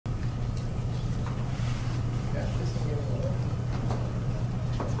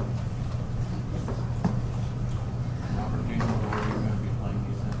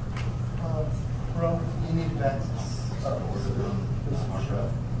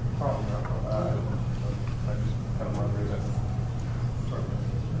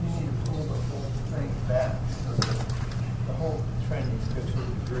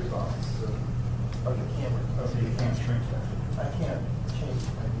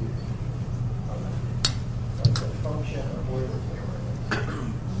where the camera is.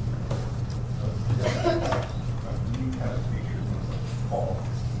 You kind of picture fall.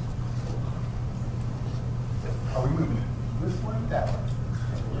 Are we moving it this way, that way?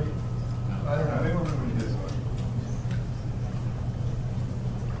 I don't know. I think we're moving this way.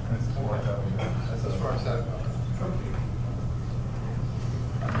 That's more like that way. That's as far as that goes. Okay.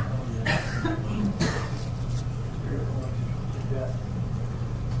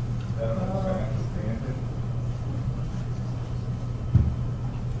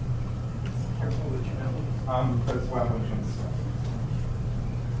 That's why I'm looking this way.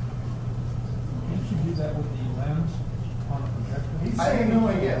 Can't you do that with the lens on a projector? I didn't know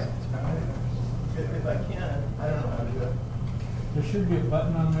it yet. If I can, I don't know how to do it. There should be a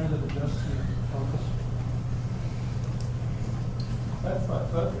button on there that adjusts your focus. That's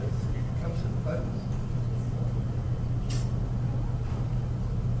not focus. It comes to the buttons.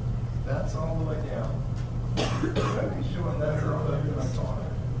 That's all the way down. I'd be showing that here on the focus.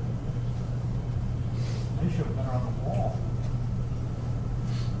 They should have been on the wall.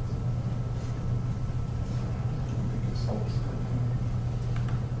 It's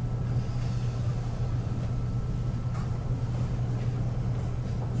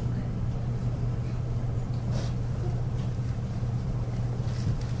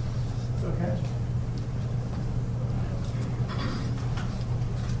okay.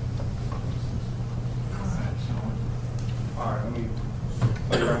 All right, let me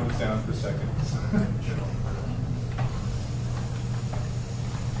play around with sound for a second.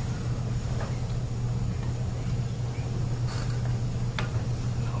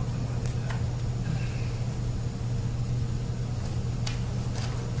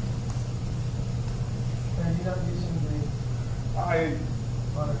 I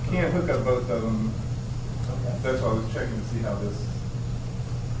can't hook up both of them. Okay. That's why I was checking to see how this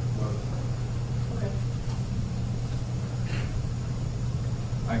was. Okay.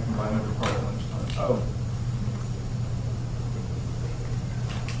 I can combine every part at lunchtime. Oh.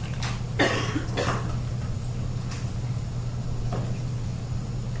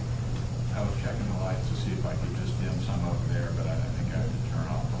 I was checking the lights to see if I could just dim some over there, but I think I have to turn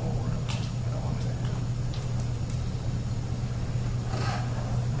off the whole room. I don't want to do that.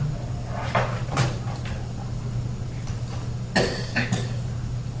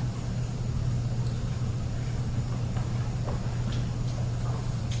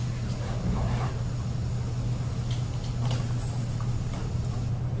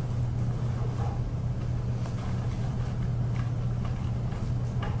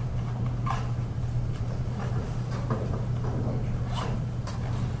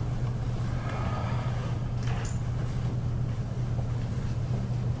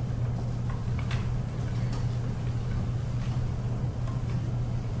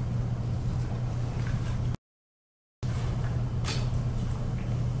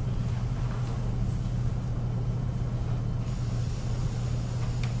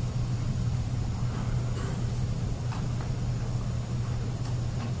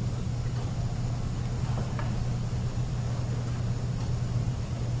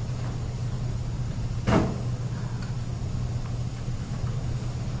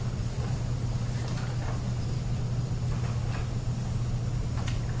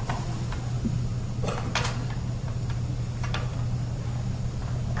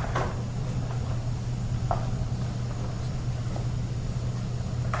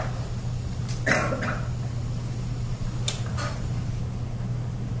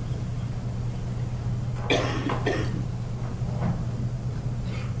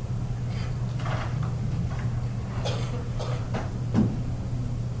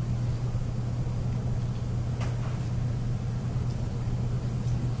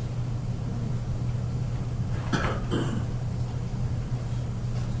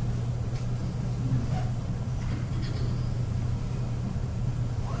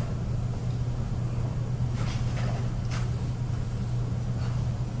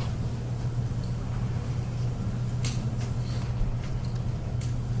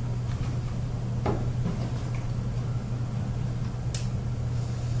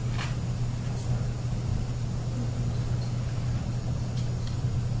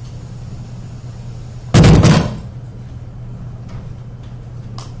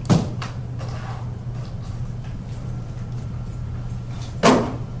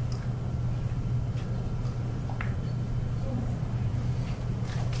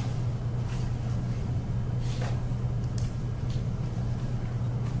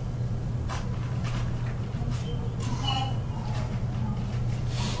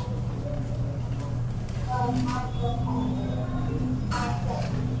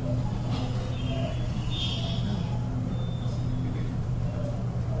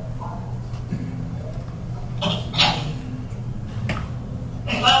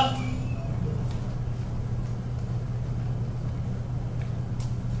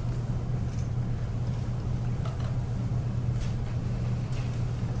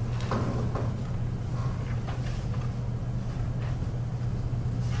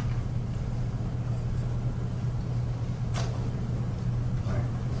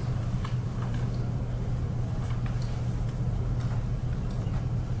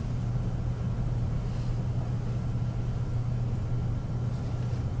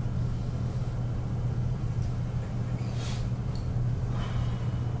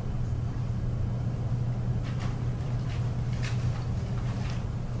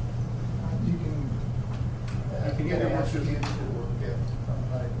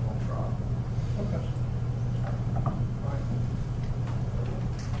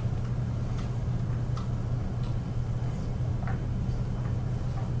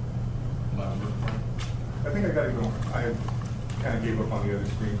 I gotta go. I kind of gave up on the other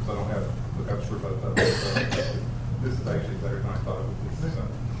screen because I don't have lookups for both of them. So this is actually better than I thought it would be. So.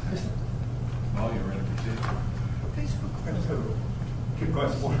 Well, you're ready to proceed. Facebook I just friends. gotta keep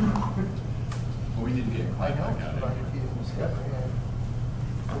going forward. Well, we need to get I Mike know, back out but of here. he didn't discover it.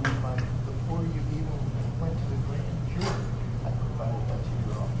 Before you even went to the grand jury, I provided that to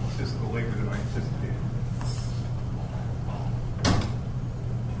your office. It's just a little later than I anticipated.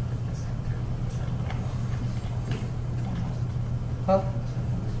 Huh?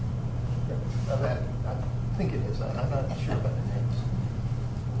 That, I think it is. I'm not sure about the names.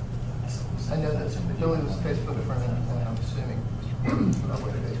 I know that Billy was a Facebook friend, and I'm assuming Mr. Wood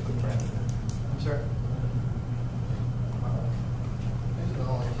was a Facebook friend. I'm sorry? These are the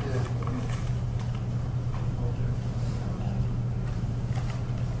only two.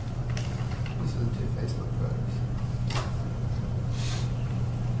 These are the two Facebook photos.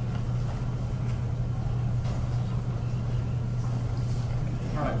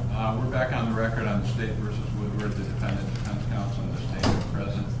 All right, we're back on the record on the State versus Woodward, the defendant, defense counsel, and the state is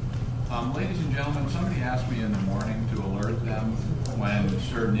present. Ladies and gentlemen, somebody asked me in the morning to alert them when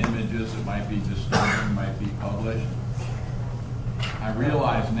certain images that might be disturbing might be published. I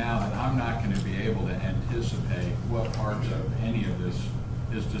realize now that I'm not going to be able to anticipate what parts of any of this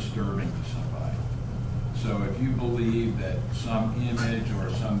is disturbing to somebody. So if you believe that some image or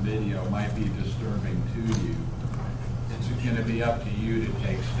some video might be disturbing to you, it's going to be up to you to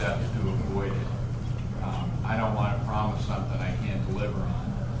take steps to avoid it. I don't want to promise something I can't deliver on.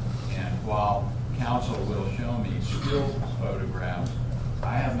 And while counsel will show me still photographs,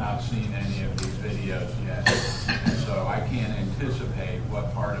 I have not seen any of these videos yet. And so I can't anticipate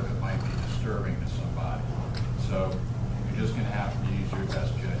what part of it might be disturbing to somebody. So you're just going to have to use your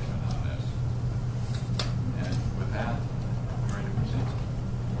best judgment on this. And with that, I'm ready to proceed.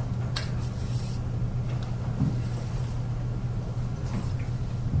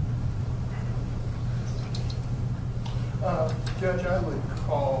 Judge, I would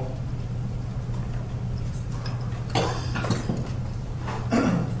call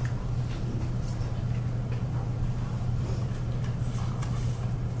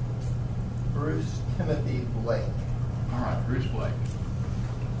Bruce Timothy Blake. All right, Bruce Blake.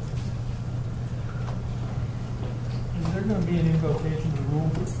 Is there going to be an invocation of the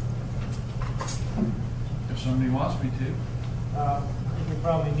rule? If somebody wants me to. I think we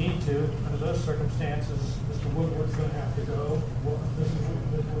probably need to. Under those circumstances, Mr. Woodward's going to have to go.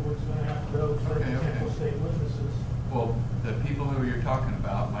 Mrs. Woodward's going to have to go for potential state witnesses. Well, the people who you're talking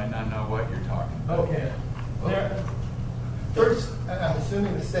about might not know what you're talking about. Okay. There, First, I'm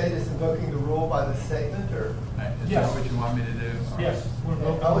assuming the state is invoking the rule by the statement, or? Is Yes. that what you want me to do? All right. yes.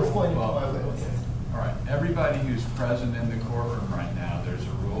 we're I'll explain it to Well, my witnesses. All right, everybody who's present in the courtroom right now, there's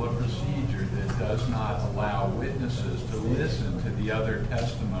a rule of procedure that does not allow witnesses to listen to the other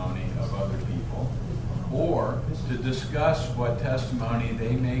testimony of other people or to discuss what testimony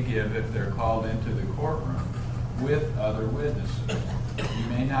they may give if they're called into the courtroom with other witnesses. You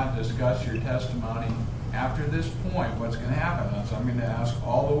may not discuss your testimony. After this point, what's going to happen is I'm going to ask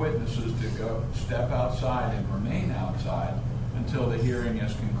all the witnesses to go step outside and remain outside until the hearing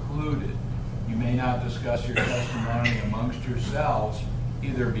is concluded. You may not discuss your testimony amongst yourselves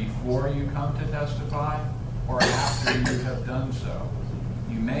either before you come to testify or after you have done so.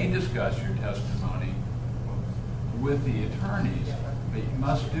 You may discuss your testimony with the attorneys, but you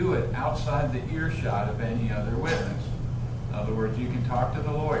must do it outside the earshot of any other witness. In other words, you can talk to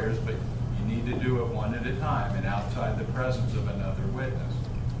the lawyers, but you need to do it one at a time and outside the presence of another witness.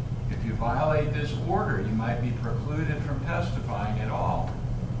 If you violate this order, you might be precluded from testifying at all,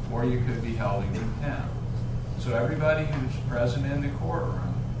 or you could be held in contempt. So everybody who's present in the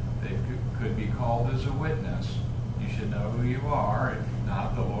courtroom, they could be called as a witness. You should know who you are. If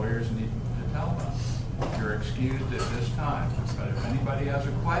not, the lawyers need to tell them. You're excused at this time. But if anybody has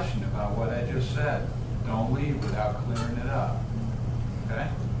a question about what I just said, don't leave without clearing it up. Okay?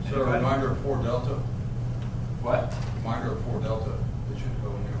 So a Anybody? reminder of 4 Delta? What? Reminder of 4 Delta that should go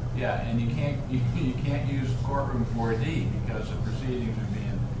in there. Yeah, and you can't use courtroom 4D because the proceedings are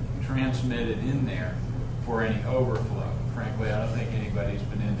being transmitted in there for any overflow. Frankly, I don't think anybody's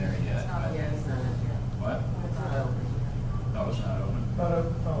been in there yet. but- Yeah, it's not yet. What? It's not open. No, it's not open.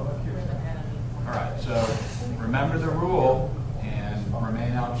 Up here. All right, so remember the rule and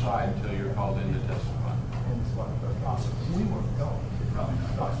remain outside until you're called in to testify. And it's like, we weren't going. Probably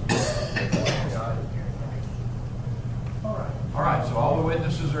not. All right. All right, so all the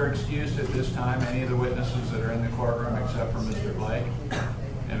witnesses are excused at this time, any of the witnesses that are in the courtroom except for Mr. Blake.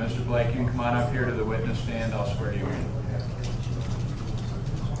 And Mr. Blake, you can come on up here to the witness stand. I'll swear you in.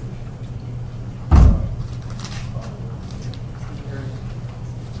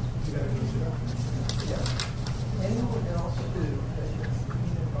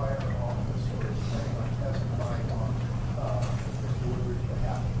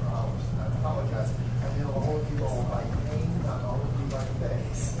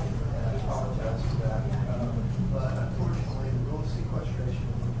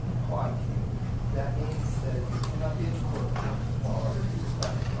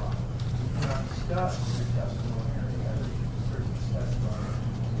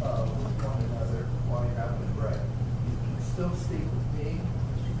 me,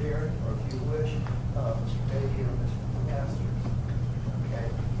 Mr. Barron, or if you wish, Mr. Beatty or Mr. Masters. Okay,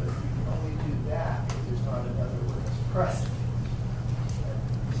 but you can only do that if there's not another witness present.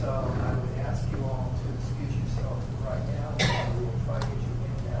 So I would ask you all to excuse yourselves right now, and we will try to get you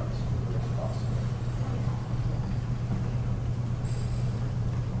in and out as quickly as possible.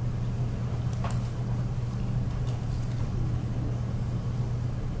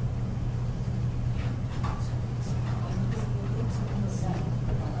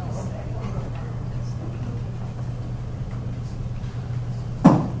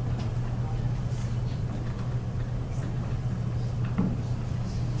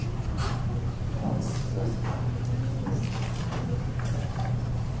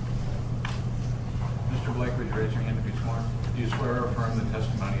 Mr. Blake, would you raise your hand to be sworn? Do you swear or affirm the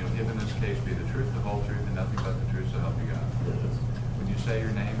testimony you'll give in this case be the truth, the whole truth, and nothing but the truth, so help you God? Yes, sir. Would you say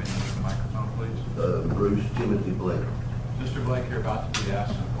your name and use the microphone, please? Bruce Timothy Blake. Mr. Blake, you're about to be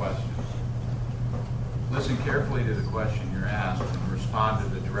asked some questions. Listen carefully to the question you're asked and respond to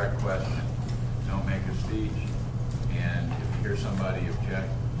the direct question. Don't make a speech. And if you hear somebody object,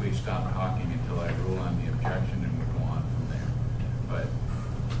 please stop talking until I rule on the objection and we'll go on from there. But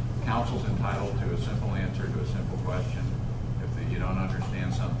counsel's entitled to a simple answer to a simple question. If you don't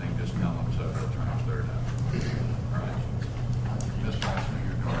understand something, just tell them so they'll try and clear it up. All right. Mr.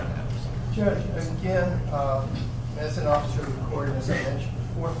 Reisinger, go right ahead. Judge, again, as an officer of the court, and as I mentioned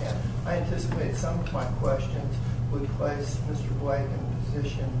beforehand, I anticipate some of my questions would place Mr. Blake in a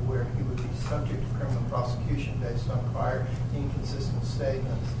position where he would be subject to criminal prosecution based on prior inconsistent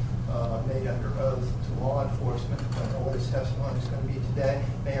statements made under oath to law enforcement. I don't know what his testimony is going to be today.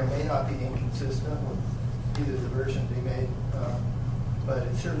 May or may not be inconsistent with either the version he made, but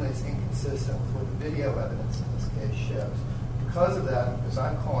it certainly is inconsistent with what the video evidence in this case shows. Because of that, because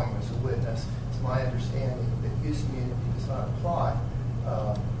I'm calling him as a witness, it's my understanding that use immunity does not apply.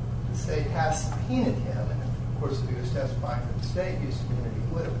 The state has subpoenaed him, and of course, if he was testifying for the state, use immunity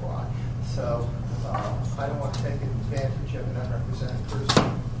would apply. So I don't want to take advantage of an unrepresented person.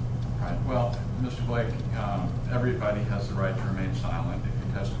 Right. Well, Mr. Blake, everybody has the right to remain silent. If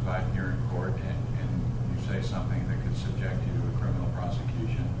you testify here in court and you say something that could subject you to a criminal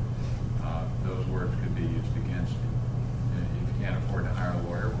prosecution, those words could be used against you. If you can't afford to hire a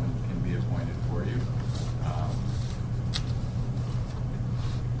lawyer, one can be appointed for you.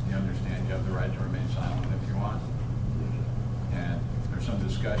 You understand you have the right to remain silent if you want. And there's some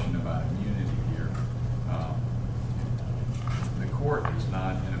discussion about immunity here. The court is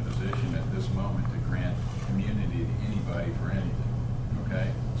not in a position at this moment to grant immunity to anybody for anything. Okay?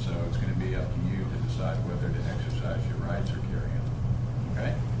 So it's going to be up to you to decide whether to exercise your rights or carry them.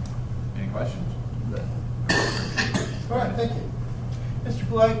 Okay? Any questions? All right, thank you. Mr.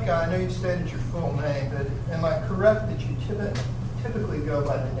 Blake, I know you stated your full name, but am I correct that you typically go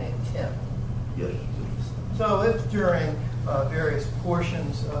by the name Tim? Yes. So if during various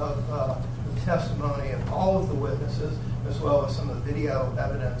portions of the testimony of all of the witnesses, as well as some of the video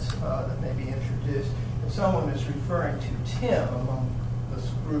evidence that may be introduced, if someone is referring to Tim among this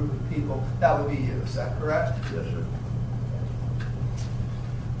group of people, that would be you. Is that correct? Yes, sir.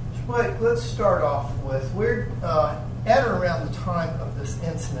 Mr. Blake, let's start off with where, at or around the time of this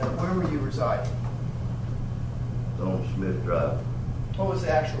incident, where were you residing? On Smith Drive, What was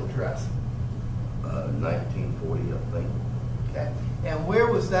the actual address? 1940, I think. Okay. And where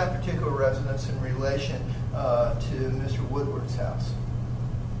was that particular residence in relation to Mr. Woodward's house?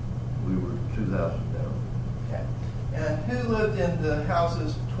 We were 2 houses down. Okay. And who lived in the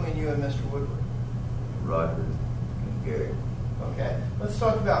houses between you and Mr. Woodward? Roger and Gary. Okay. Let's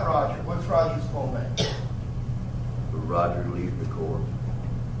talk about Roger. What's Roger's full name? Roger leaves the court.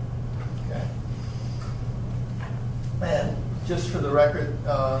 Okay. And just for the record,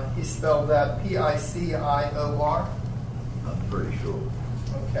 he spelled that P-I-C-I-O-R? I'm pretty sure.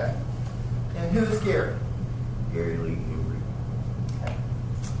 Okay. And who is Gary? Gary Lee Henry. Okay.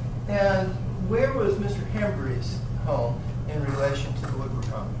 And where was Mr. Hembry's home in relation to the Woodward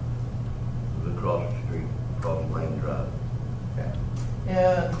home? It was across the street, across Lane Drive. Okay.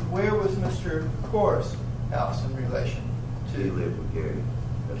 And where was Mr. Core's house in relation He to? lived with Gary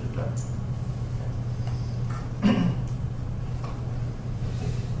at the time.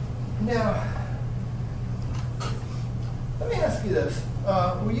 Now, let me ask you this.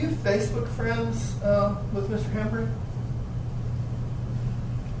 Were you Facebook friends with Mr. Hembry?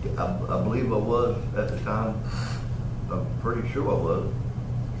 I believe I was at the time. I'm pretty sure I was.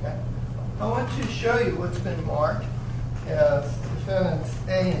 Okay. I want to show you what's been marked as defendants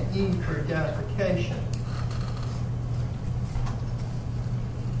A and E for identification.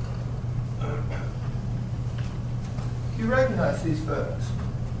 Do you recognize these photos?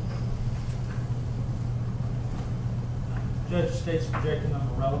 Judge states objection on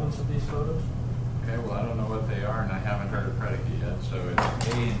the relevance of these photos. Okay, well, I don't know what they are, and I haven't heard a predicate yet, so it's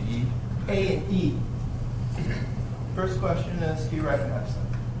A and E. A and E. First question is, do you recognize them?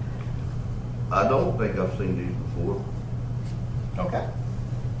 I don't think I've seen these before. Okay.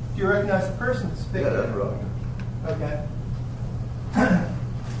 Do you recognize the person speaking? Yeah, that's right. Okay.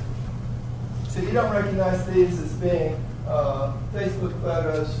 So you don't recognize these as being Facebook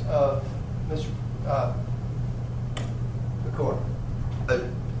photos of Mr. McCord?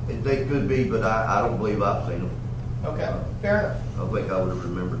 They could be, but I don't believe I've seen them. Okay, fair enough. I think I would have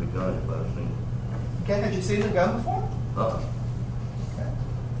remembered the gun if I'd seen it. Okay, had you seen the gun before? Okay.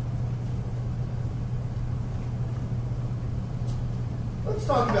 Let's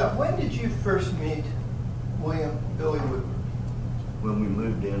talk about, when did you first meet Billy Woodward? When we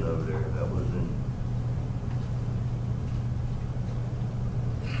moved in over there, that was in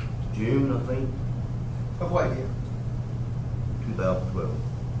June, I think, Of what year? 2012.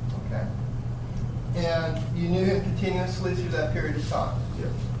 Okay. And you knew him continuously through that period of time?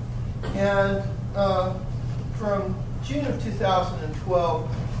 Yes. And from June of 2012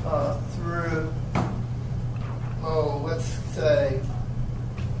 through, let's say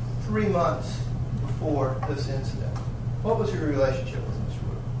 3 months before this incident, what was your relationship with Mr.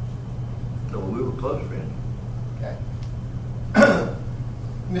 Woodward? So we were close friends. Okay.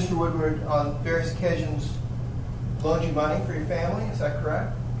 Mr. Woodward, on various occasions, loaned you money for your family, is that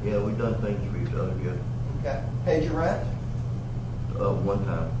correct? Yeah, we've done things for each other, yeah. Okay. Paid your rent? One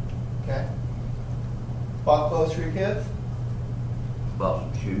time, Okay. Bought clothes for your kids? bought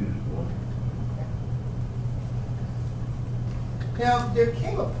some shoes for him. Now, there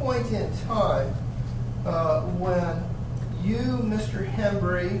came a point in time when you, Mr.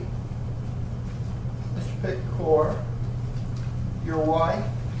 Hembry, Mr. Pitcore, your wife,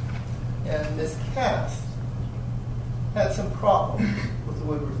 and Miss Cass had some problems with the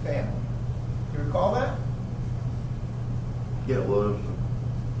Woodward family. Do you recall that? Yeah, it was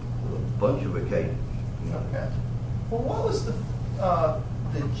a bunch of occasions. You know. Okay. Well, what was the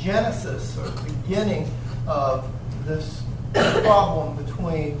genesis or beginning of this problem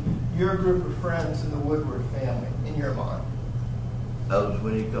between your group of friends and the Woodward family, in your mind? That was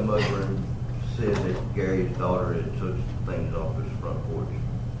when he come over and said that Gary's daughter had took things off his front porch.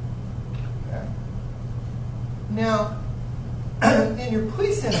 Okay. Now, in your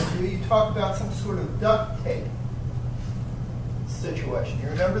police interview, you talked about some sort of duct tape situation. You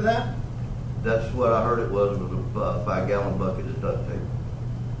remember that? That's what I heard it was a 5-gallon bucket of duct tape.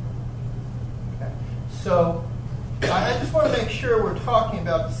 Okay. So, I just want to make sure we're talking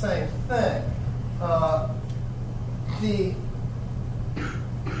about the same thing. The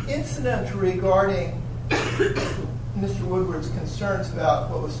incident regarding Mr. Woodward's concerns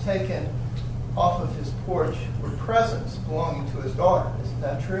about what was taken off of his porch were presents belonging to his daughter. Isn't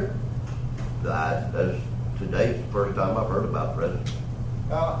that true? Today's the first time I've heard about presents.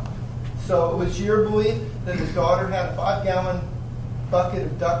 So it was your belief that his daughter had a 5-gallon bucket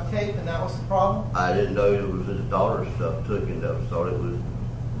of duct tape and that was the problem? I didn't know it was his daughter's stuff took, and I thought it was.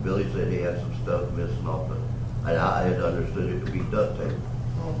 Billy said he had some stuff missing off it, and I had understood it to be duct tape.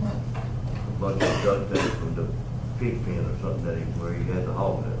 Mm-hmm. A bunch of duct tape from the pig pen or something that where he had the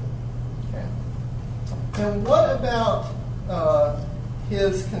hog in it. Okay. And what about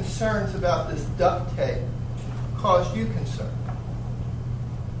his concerns about this duct tape caused you concern?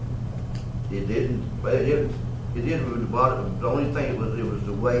 It didn't. It didn't. The only thing it was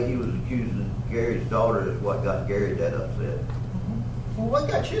the way he was accusing Gary's daughter is what got Gary that upset. Mm-hmm. Well, what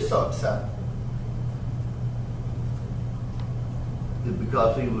got you so upset?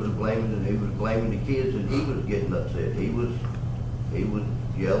 Because he was blaming the kids, and he was getting upset. He was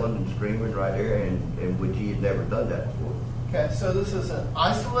yelling and screaming right there, and which he had never done that before. Okay, so this is an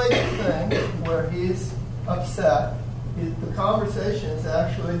isolated thing where he's upset. The conversation is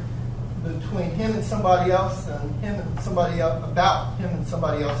actually between him and somebody else, and him and somebody else, about him and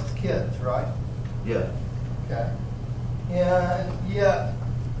somebody else's kids, right? Yeah. Okay. And yet,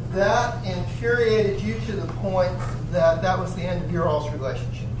 that infuriated you to the point that that was the end of your all's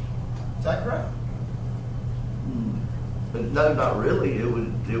relationship. Is that correct? But no, not really. It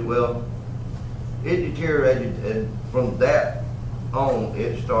deteriorated, and from that on,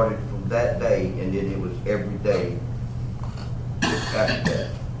 it started from that day, and then it was every day after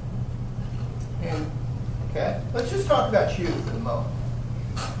that. And, okay, let's just talk about you for the moment.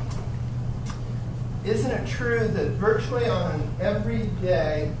 Isn't it true that virtually on an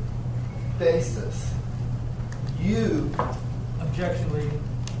everyday basis, you... Objection, leading.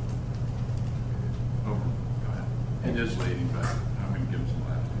 Go ahead. It is leading, but I'm going to give him some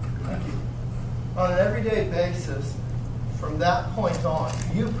last. Thank you. On an everyday basis, from that point on,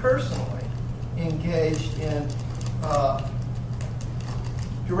 you personally engaged in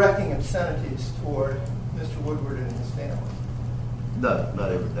directing obscenities toward Mr. Woodward and his family? No,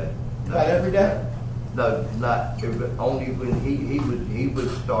 not every day. Not every day? No, not every, only when he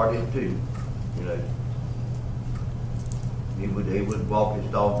would start it too, you know. He would walk his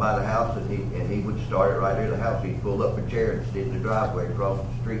dog by the house and he would start it right there at the house. He'd pull up a chair and sit in the driveway across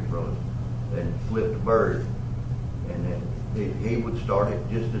the street from us and flip the bird. And then he would start it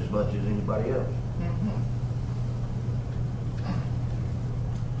just as much as anybody else. Mm-hmm.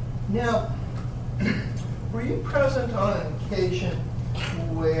 Now, were you present on an occasion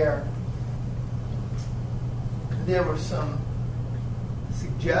where there were some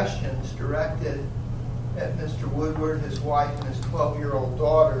suggestions directed at Mr. Woodward, his wife, and his 12-year-old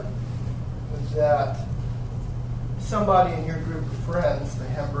daughter, was that somebody in your group of friends, the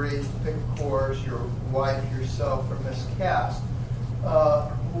Hembreys, the Pickcors, your wife, yourself, or Miss Cass,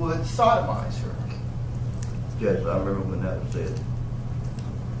 would sodomize her? Yes, I remember when that was said.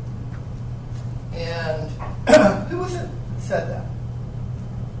 And who was it that said that?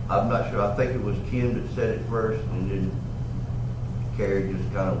 I'm not sure. I think it was Kim that said it first, and then Carrie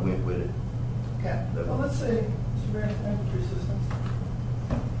just kind of went with it. Okay. Well, let's see. Mr. Barrett, thank you for your assistance.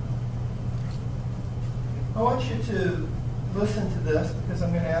 I want you to listen to this because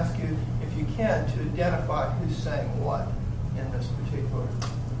I'm going to ask you, if you can, to identify who's saying what in this particular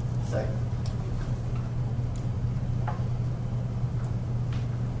segment.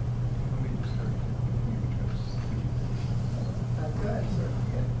 Go ahead, sir.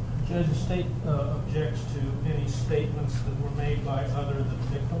 Judge, the state objects to any statements that were made by other than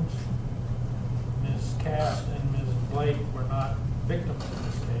victims. Ms. Cass and Ms. Blake were not victims in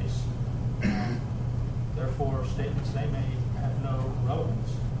this case. Therefore, statements they made have no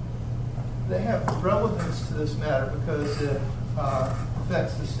relevance. They have relevance to this matter because it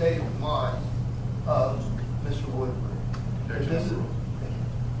affects the state of mind of Mr. Woodward. This is,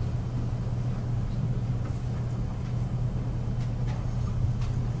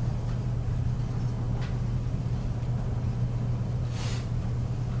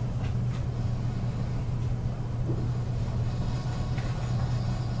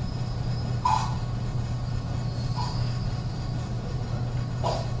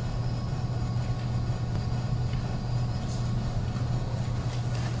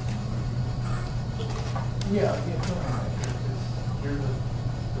 yeah, go ahead. You're the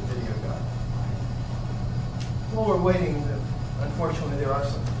video guy. While we're waiting, unfortunately, there are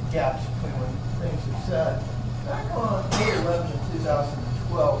some gaps between when things are said. Back on May 11,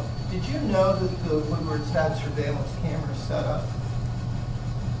 2012, did you know that the Woodwards had surveillance cameras set up?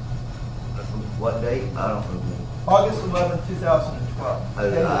 What date? I don't remember. August 11, 2012.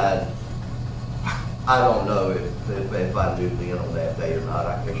 I don't know if I knew then on that day or not.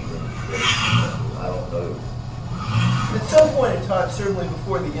 I can't remember. I don't know. At some point in time, certainly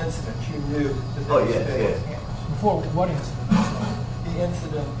before the incident, you knew that there were surveillance cameras. Before what incident? The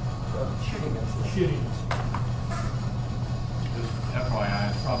incident, the shooting incident. Shooting. Just FYI,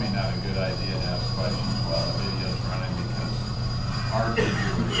 it's probably not a good idea to ask questions while the video's running because our video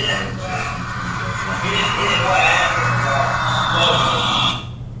recording system's going to get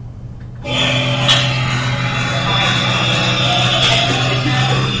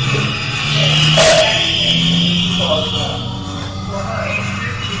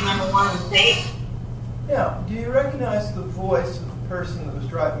Now, do you recognize the voice of the person that was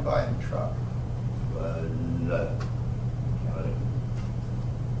driving by in the truck? No.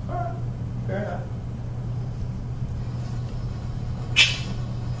 All right, fair enough.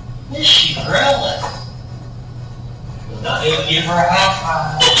 Is she grilling? Not even give her a high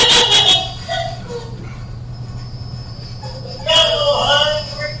five. Hello, honey,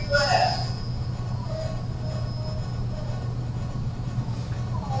 where you at?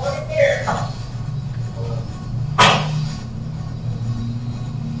 Right here.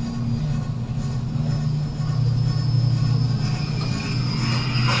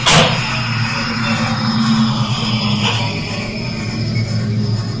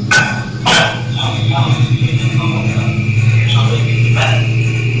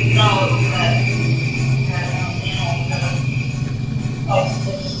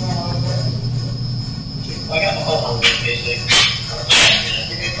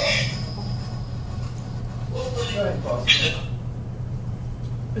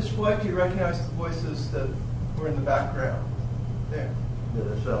 Mr. Blake, do you recognize the voices that were in the background there? Yeah,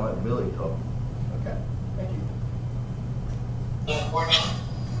 that sound like Billy talking. Okay, thank you.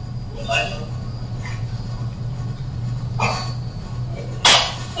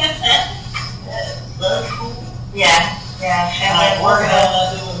 like, what the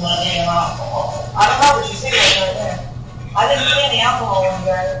hell did I do with my damn alcohol? I don't know, but you see it right there. I didn't see any alcohol in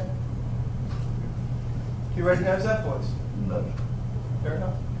there. Do you recognize that voice? No. Fair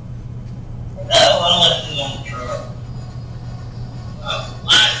enough. No, I left it on the truck.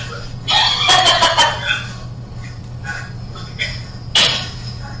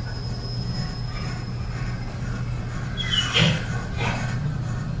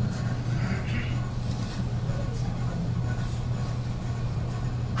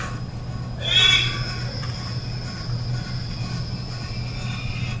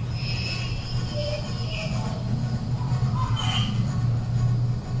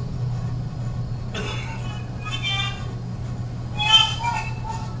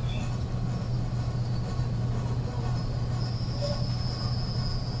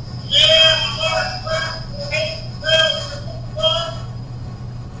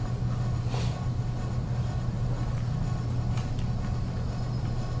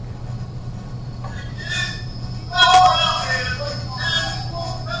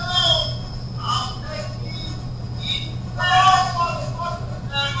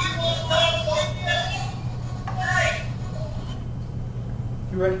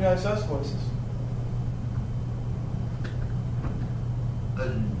 Do you recognize those voices?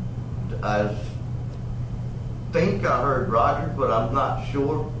 I think I heard Roger, but I'm not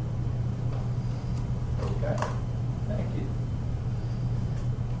sure. Okay. Thank you.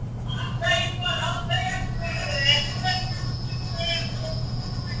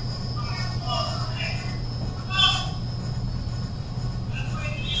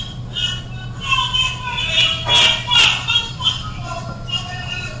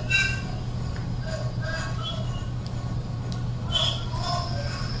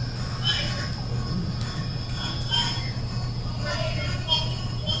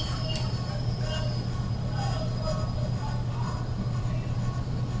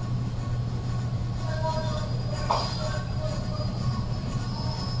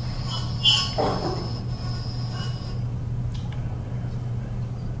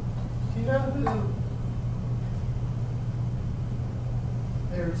 Do you know who?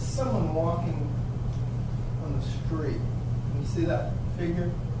 There's someone walking on the street. Can you see that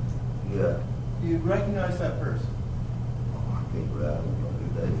figure? Yeah. Do you recognize that person? I can't remember who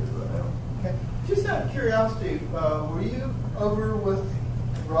that is right now. Okay. Just out of curiosity, were you over with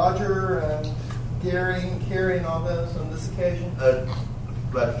Roger and Gary and Carrie and all those on this occasion? I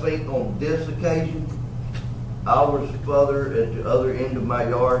think on this occasion, I was further at the other end of my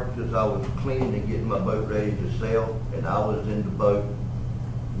yard because I was cleaning and getting my boat ready to sail, and I was in the boat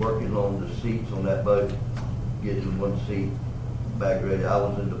working on the seats on that boat, getting one seat back ready. I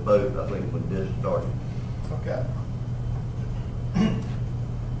was in the boat, I think, when this started. Okay.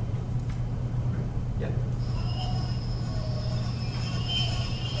 Yeah.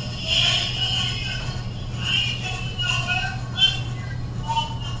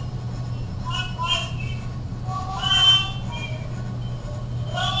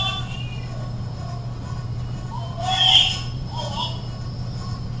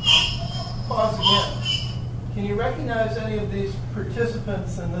 Pause again. Can you recognize any of these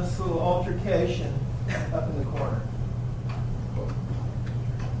participants in this little altercation up in the corner?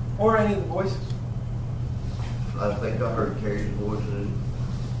 Or any of the voices? I think I heard Carrie's voices.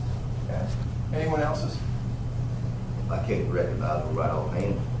 Okay. Anyone else's? I can't recognize them right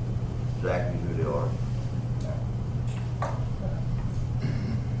offhand exactly who they are.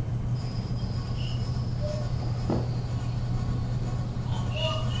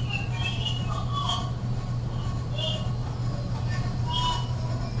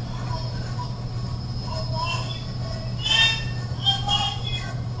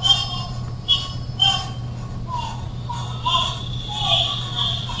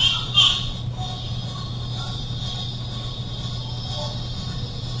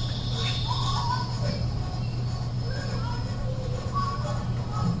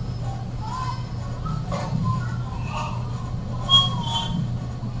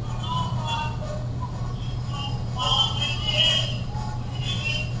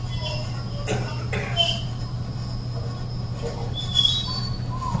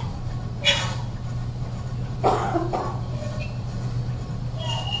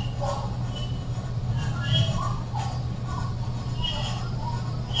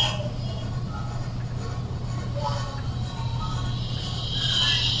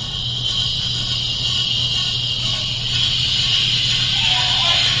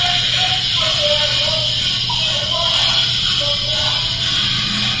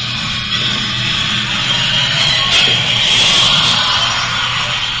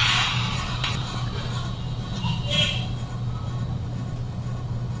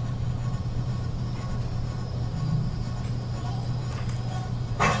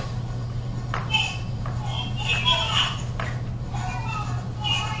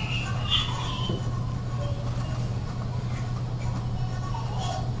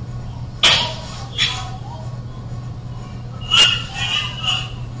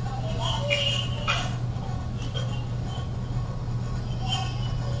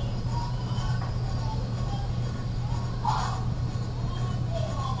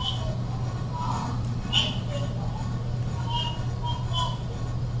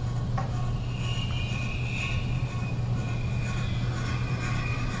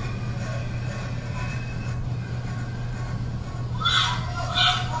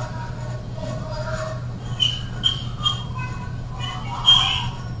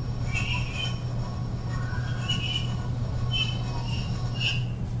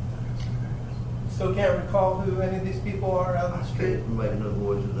 Still can't recall who any of these people are out on the street? Can't make no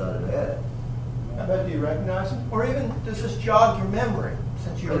voices out of that. I bet, do you recognize them? Or even, does this jog your memory,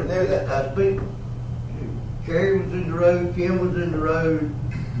 since you were there that day? I think Carrie was in the road, Kim was in the road.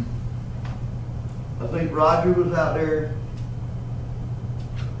 I think Roger was out there.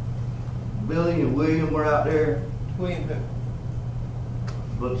 Billy and William were out there. William who?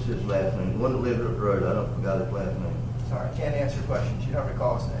 What's his last name? The one that lived up the road. I don't forgot his last name. Sorry, I can't answer questions. You don't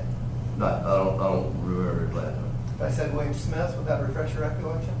recall his name. No, I don't remember his last name. If I said William Smith, would that refresh your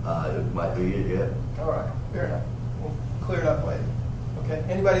recollection? It might be it, yeah. All right, fair enough. We'll clear it up later. Okay,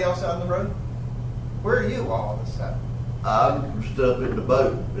 anybody else out on the road? Where are you all of a sudden? I was stuck in the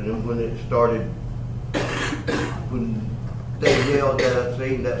boat, and then when it started, when they yelled that I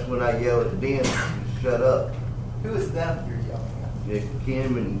seen, that's when I yelled at them, shut up. Who is them you're yelling at? Yeah,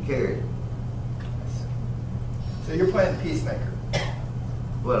 Kim and Carrie. So you're playing peacemaker.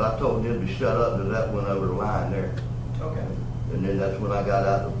 Well, I told them to shut up, because that went over the line there. Okay. And then that's when I got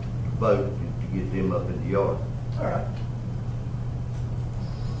out of the boat to get them up in the yard. All right.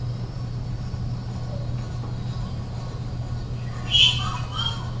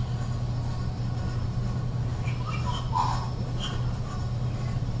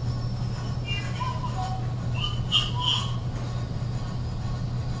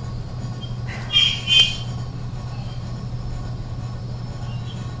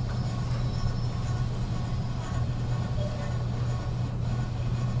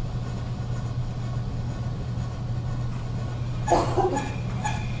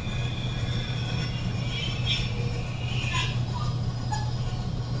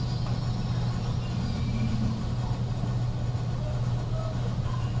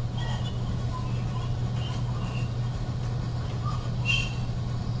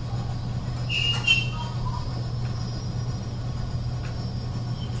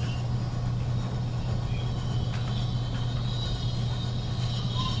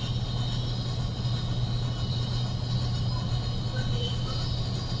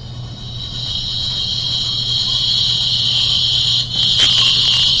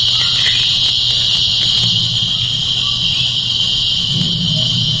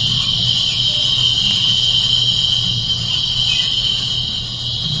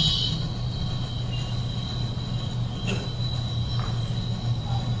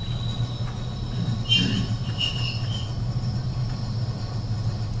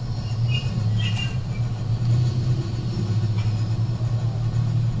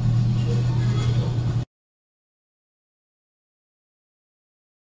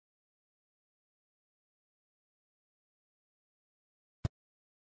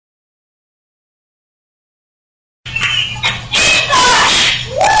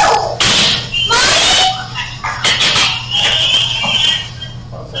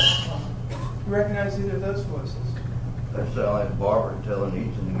 You recognize either of those voices? That sounded like Barbara telling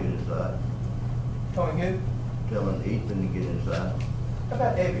Ethan to get inside. Telling who? Telling Ethan to get inside. How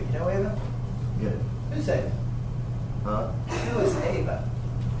about Ava? You know Ava? Yeah. Who's Ava? Huh? Who is Ava?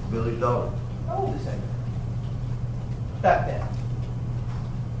 Billy's daughter. How old is Ava? Back then.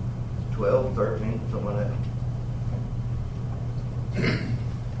 12, 13, something like that.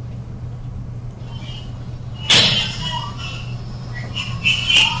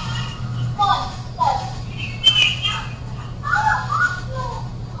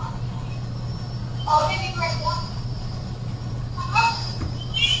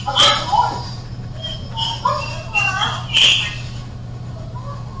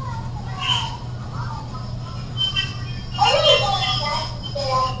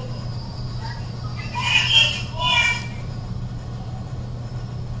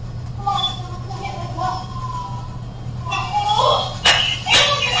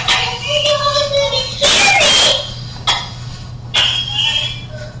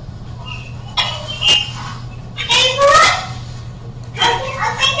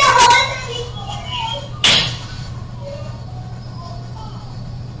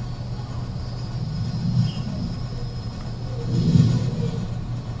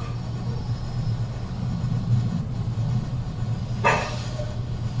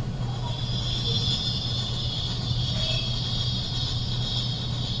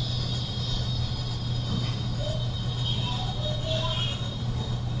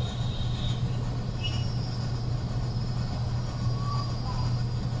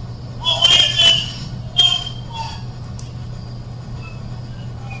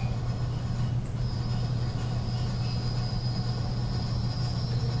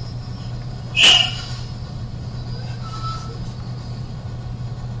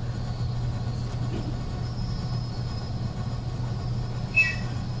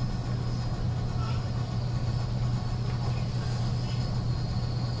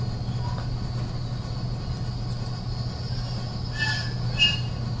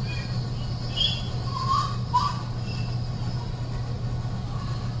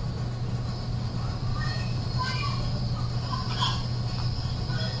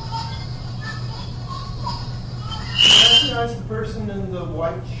 in the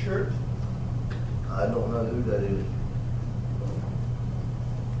white shirt? I don't know who that is.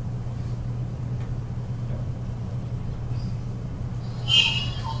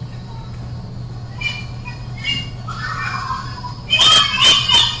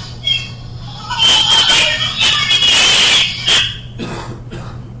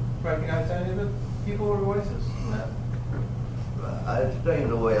 Recognize any of the people or voices? No. It's the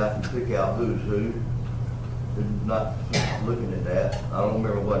only way I can pick out who's who. Not looking at that. I don't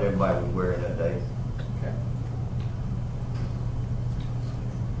remember what everybody was wearing that day. Okay.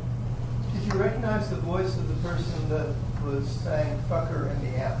 Did you recognize the voice of the person that was saying fucker in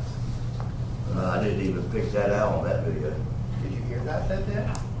the ass? I didn't even pick that out on that video. Did you hear that day?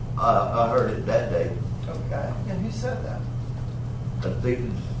 I heard it that day. Okay. And who said that?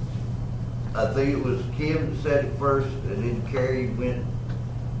 I think it was Kim that said it first, and then Carrie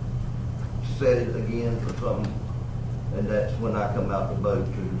said it again or something, and that's when I come out the boat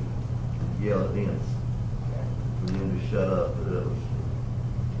to yell at them. Okay. For them to shut up, but it was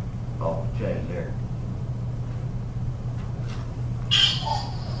off the chain there.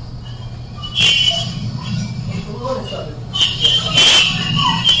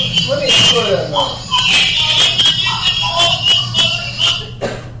 Let me explore that more.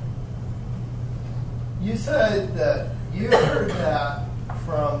 You said that you heard that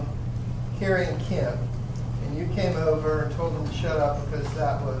from Carrie and Kim, and you came over and told them to shut up because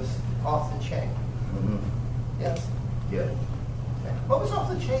that was off the chain. Mm-hmm. Yes? Yes. Okay. What was off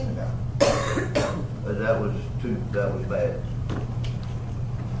the chain about? That was bad.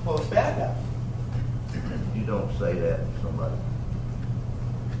 What was bad about it? You don't say that to somebody.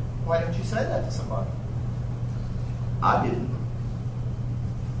 Why don't you say that to somebody? I didn't.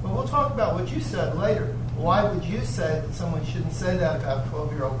 Well, we'll talk about what you said later. Why would you say that someone shouldn't say that about a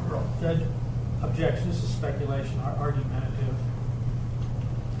 12-year-old girl? Judge, objection, this is speculation, argumentative.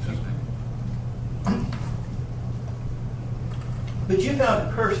 But you found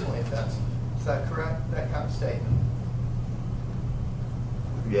it personally offensive. Is that correct? That kind of statement?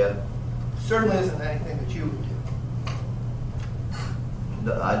 Yeah. Certainly isn't anything that you would do.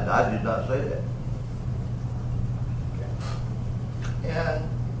 No, I did not say that. Okay. And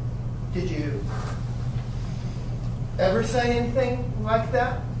did you ever say anything like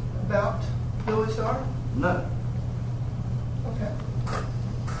that about Billy's daughter? No. Okay.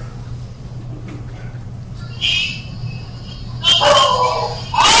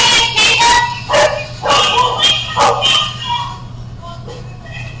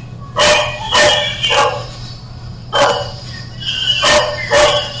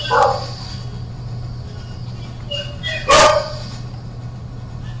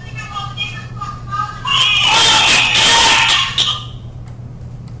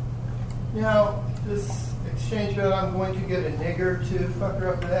 Now, this exchange about I'm going to get a nigger to fuck her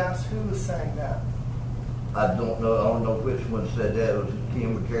up the ass, who was saying that? I don't know which one said that. It was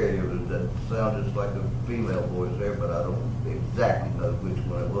Kim or Carrie. It was that sounded just like a female voice there, but I don't exactly know which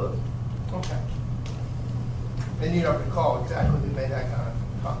one it was. Okay. And you don't recall exactly who made that kind of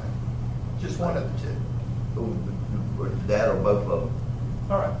comment? Just one of the two? Or that or both of them.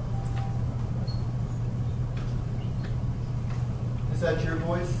 All right. Is that your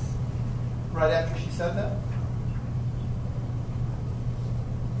voice right after she said that?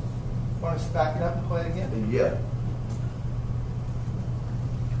 Want us to back it up and play it again? Yeah.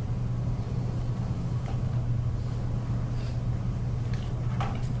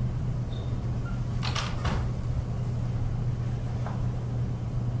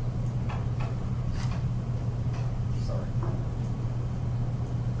 Sorry.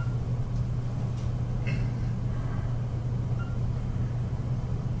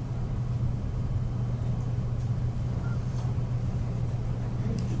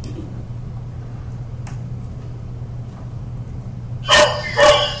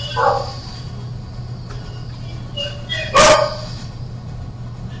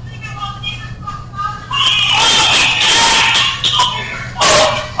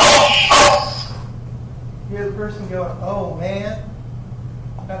 Hear the person going, oh man,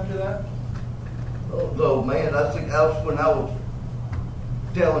 after that? So man, I think I was when I was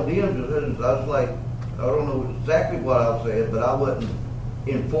telling them, I was like, I don't know exactly what I was saying, but I wasn't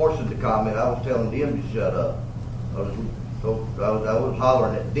enforcing the comment. I was telling them to shut up. I was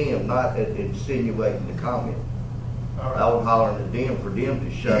hollering at them, not insinuating the comment. All I was hollering at them for them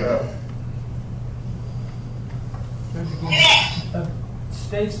to shut up.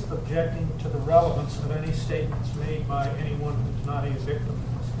 States objecting to the relevance of any statements made by anyone who's not a victim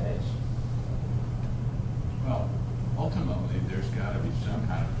in this case. Well, ultimately, there's got to be some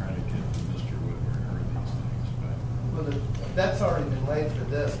kind of predicate that Mr. Woodward heard these things, but Well, that's already been laid for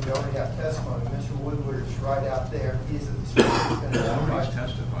this. We already have testimony. Mr. Woodward is right out there. He's at the street. He's going to Nobody's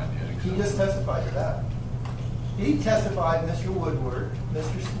testified yet. He just testified to that. He testified, Mr. Woodward,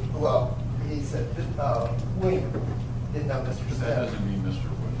 well, he said, William didn't know Mr. But Smith. that doesn't mean Mr.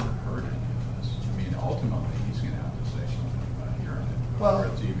 Woodward heard any of this. I mean, ultimately, he's going to have to say something about hearing it before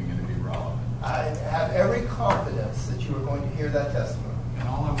it's even going to be relevant. I have every confidence that you are going to hear that testimony. And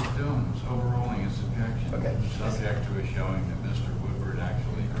all I was doing was overruling his objection, Okay. subject to a showing that Mr. Woodward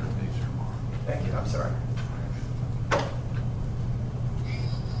actually heard these remarks. Thank you. I'm sorry.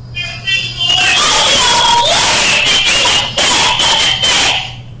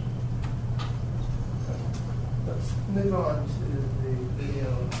 Let's move on to the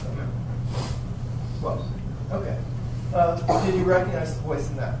video. Well, okay. Did you recognize the voice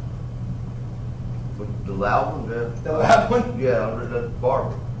in that? The loud one, The loud one? yeah, that's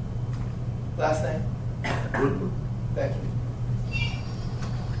Barbara. Last name? Woodward. Thank you.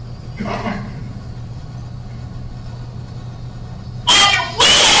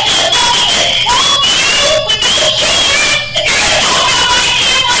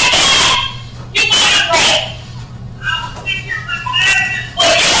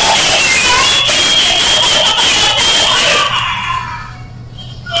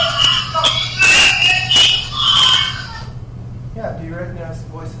 Yeah, do you recognize the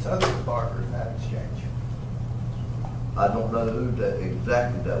voices other than Barbara in that exchange? I don't know who that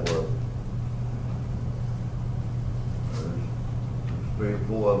exactly that was. There's 3 or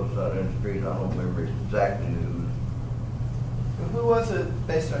 4 of us out in the street. I don't remember exactly who. Who was it,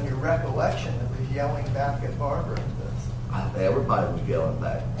 based on your recollection, that was yelling back at Barbara at this? Everybody was yelling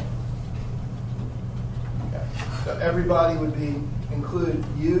back. Okay. So everybody would be include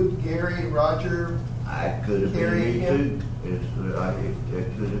you, Gary, Roger. I could have Carry been me him? too. It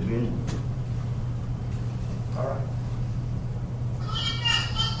could have been. All right.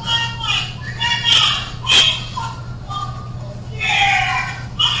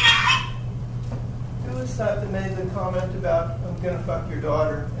 Who was that made the comment about I'm gonna fuck your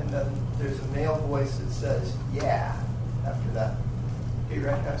daughter, and then there's a male voice that says yeah after that? Do you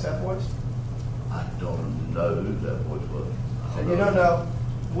recognize that voice? I don't know who that voice was. And you don't know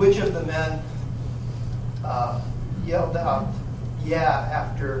which of the men yelled out yeah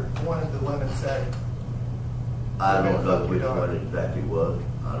after one of the women said, I "We're don't gonna know fuck which your daughter." one exactly was.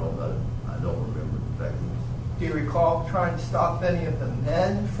 I don't know. I don't remember exactly. Do you recall trying to stop any of the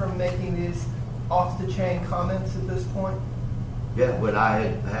men from making these off-the-chain comments at this point? Yeah, when I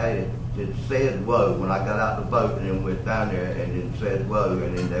had said whoa, when I got out the boat and then went down there and then said whoa,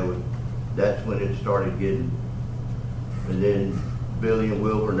 and then that's when it started getting, and then Billy and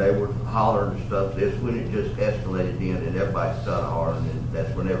Wilbur, they were hollering and stuff. That's when it just escalated in, and everybody started hollering, and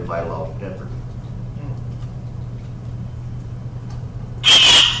that's when everybody lost temper.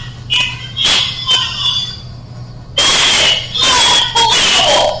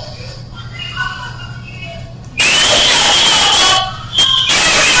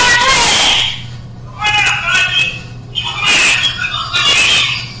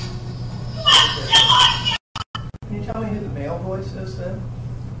 Can you tell me who the male voice is then?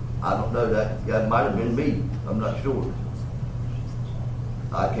 I don't know, that might have been me. I'm not sure.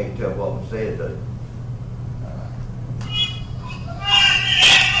 I can't tell what was said though.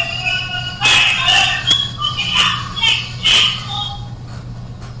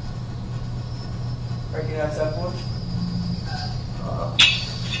 Recognize that voice?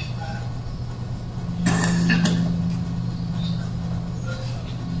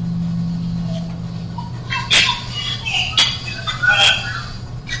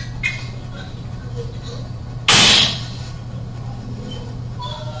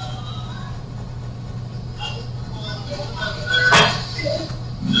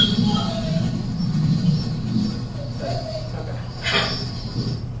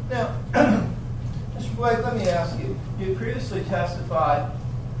 Now, Mr. Blake, let me ask you. You previously testified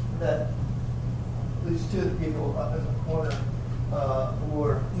that at least 2 of the people up in the corner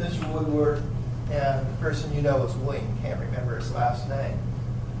were Mr. Woodward and the person you know was William. Can't remember his last name.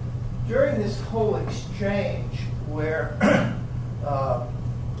 During this whole exchange where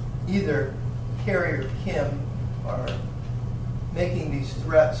either Carrie or Kim are making these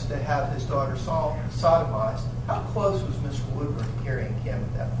threats to have his daughter sodomized, how close was Mr. Woodward to Carrie and Kim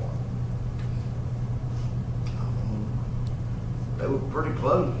at that point? They were pretty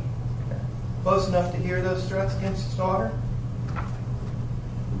close. Close enough to hear those threats against his daughter?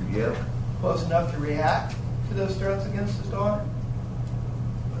 Yeah, Close enough to react to those threats against his daughter?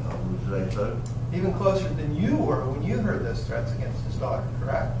 I would say so. Even closer than you were when you heard those threats against his daughter,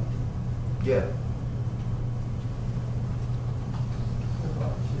 correct? Yeah.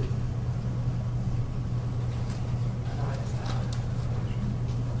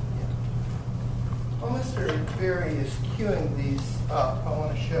 While Mr. Berry is queuing these up, I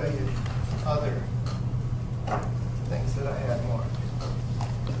want to show you other things that I had marked.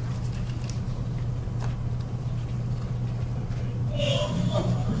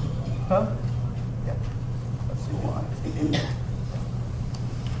 Huh? Yeah. Let's see why.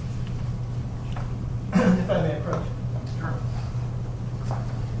 If I may approach. Sure.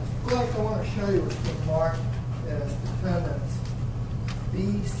 Blake, I want to show you what's been marked as defendants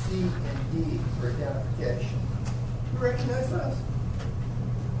B, C, and D for identification. You recognize those?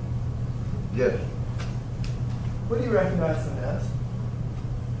 Yes, What do you recognize them as?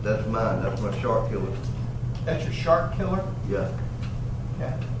 that's mine. That's my shark killer. That's your shark killer? Yeah.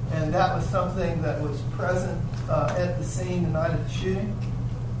 Okay. And that was something that was present at the scene the night of the shooting?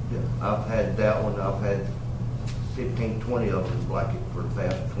 Yeah. I've had that one. I've had 15, 20 of them like it for the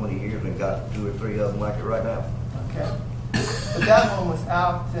past 20 years and got 2 or 3 of them like it right now. Okay. But that one was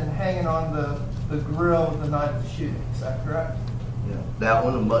out and hanging on the grill the night of the shooting, is that correct? Yeah. That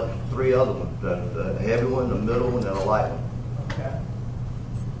one and 3 other ones. The heavy one, the middle one, and a light one. Okay.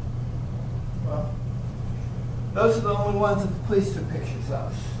 Well, those are the only ones that the police took pictures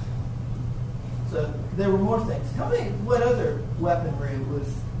of. So there were more things. Tell me what other weaponry was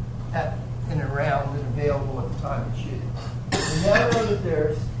at and around and available at the time of the shooting. We now know that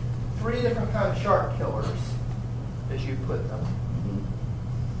there's 3 different kind of shark killers, as you put them.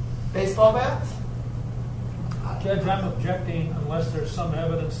 Baseball bats? Judge, I'm objecting unless there's some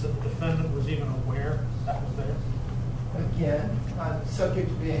evidence that the defendant was even aware that was there. Again, I'm subject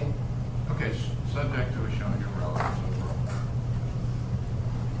to being Okay, subject to a showing of relevance overall.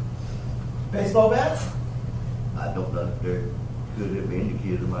 baseball bats? I don't know if there could have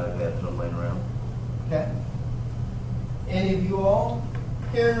indicated might have had some laying around. Okay. Any of you all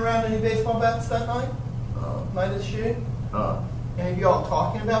carrying around any baseball bats that night? Night of the shooting? Any of you all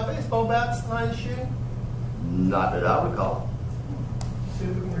talking about baseball bats the night of the shooting? Not that I recall. See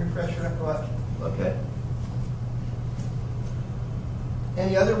if we can refresh your recollection. Okay.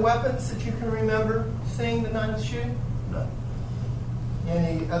 Any other weapons that you can remember seeing the night of the shooting? No.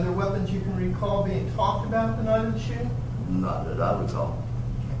 Any other weapons you can recall being talked about the night of the shooting? Not that I recall.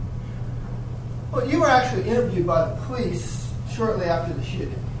 Well, you were actually interviewed by the police shortly after the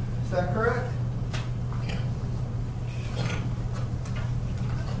shooting. Is that correct?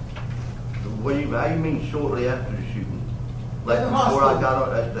 How you mean shortly after the shooting? Like In the before I hospital.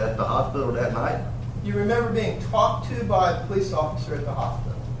 got at the hospital that night? You remember being talked to by a police officer at the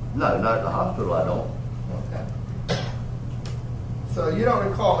hospital? No, not at the hospital, I don't. Okay. So you don't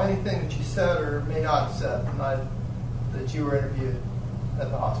recall anything that you said or may not have said the night that you were interviewed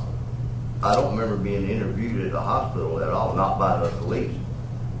at the hospital? I don't remember being interviewed at the hospital at all, not by the police.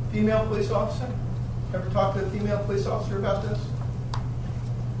 Female police officer? Ever talked to a female police officer about this?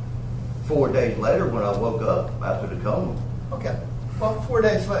 4 days later when I woke up after the coma. Okay. Well, 4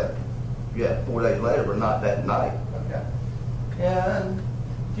 days later. Yeah, 4 days later, but not that night. Okay. And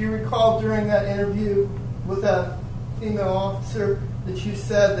do you recall during that interview with that female officer that you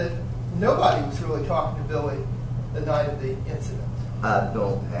said that nobody was really talking to Billy the night of the incident? I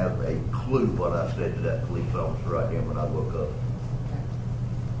don't have a clue what I said to that police officer right then when I woke up. Okay.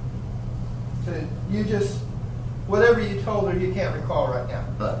 So you just, whatever you told her, you can't recall right now?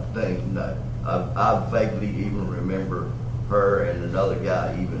 No. I vaguely even remember her and another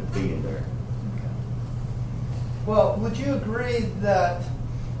guy even being there. Well, would you agree that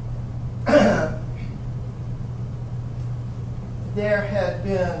there had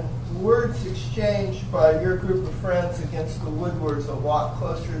been words exchanged by your group of friends against the Woodwards a lot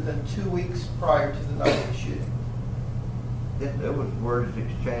closer than 2 weeks prior to the night of the shooting? Yeah, there was words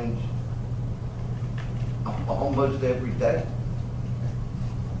exchanged almost every day.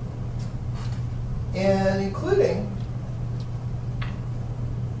 And including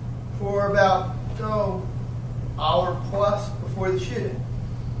for about, hour plus before the shooting.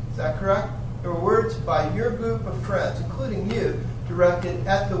 Is that correct? There were words by your group of friends, including you, directed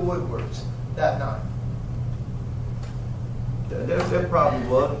at the Woodwards that night. There probably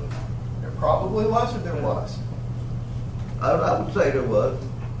was. There probably was, or there was? I would say there was.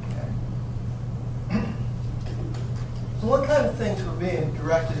 Okay. So what kind of things were being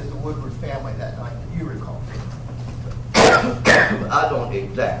directed at the Woodward family that night that you recall? I don't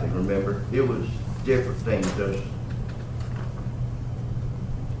exactly remember. It was different things.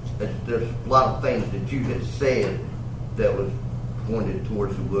 There's a lot of things that you had said that was pointed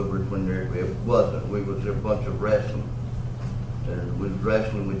towards the Woodwards when it wasn't. We was a bunch of wrestling. And we was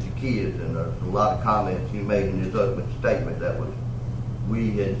wrestling with the kids, and there's a lot of comments he made in his opening statement that was,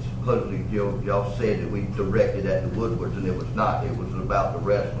 we had supposedly, y'all said that we directed at the Woodwards, and it was not. It was about the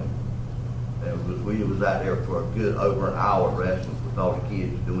wrestling. We was out there for a good over an hour wrestling with all the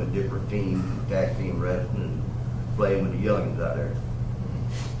kids doing different teams and tag team wrestling and playing with the youngins out there.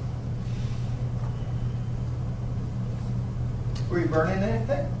 Were you burning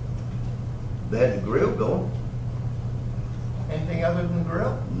anything? They had the grill going. Anything other than the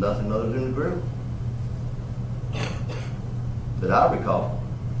grill? Nothing other than the grill that I recall.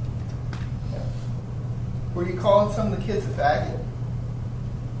 Were you calling some of the kids a faggot?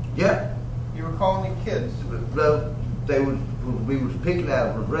 Yeah. You were calling the kids? Well, we was picking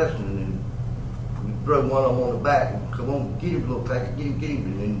out of wrestling and we throw one of them on the back and come on, get him, little faggot, get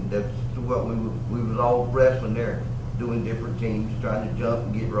him. And that's what we was all wrestling there, doing different teams, trying to jump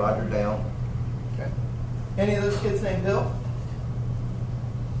and get Roger down. Okay. Any of those kids named Bill?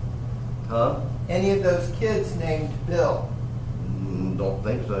 Huh? Any of those kids named Bill? Don't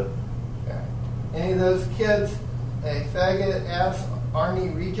think so. Okay. Any of those kids a faggot ass army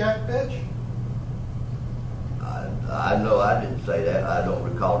reject bitch? I know I didn't say that. I don't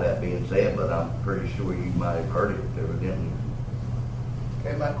recall that being said, but I'm pretty sure you might have heard it evidently.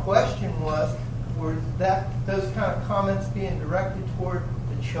 Okay, my question was, were those kind of comments being directed toward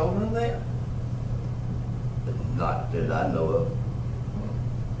the children there? Not that I know of.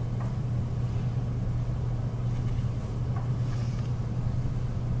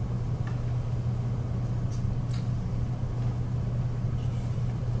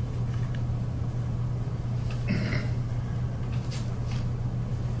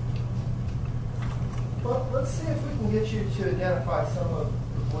 Well, let's see if we can get you to identify some of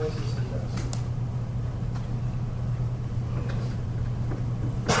the voices in this.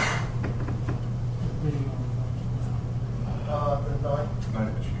 The nine. Not an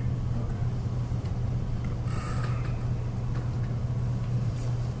issue.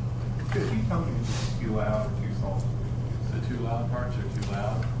 Could you tell me if it's too loud or too soft? The two loud parts are too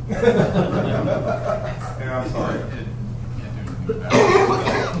loud. And I'm sorry. It can't do anything about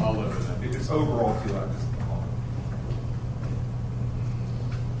it. All over them. It's overall too loud. Just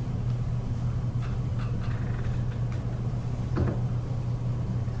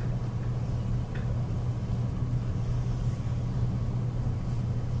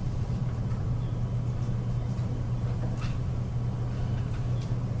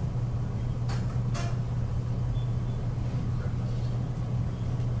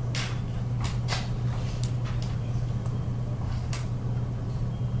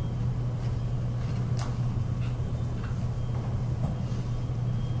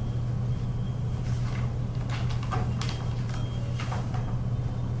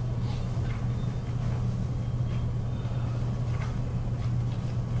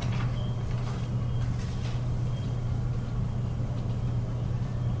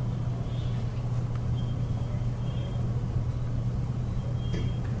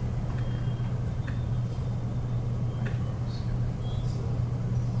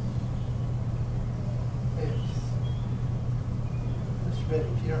Mr. Bennett,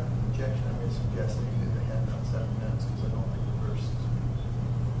 if you don't have an objection, I'm going to suggest that you do the handout 7 minutes because I don't think the verse is.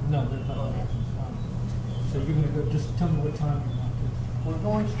 No, there's nothing else. It's fine. So you're going to go, just tell me what time you want to. We're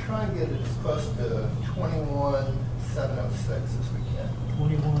going to try and get it as close to 21,706 as we can.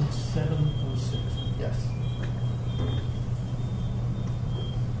 21,706. Yes.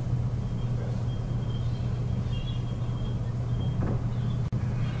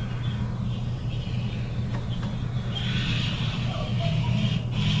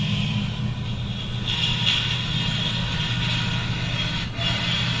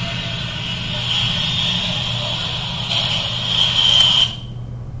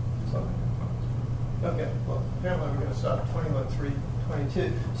 Okay, well, apparently we're going to stop at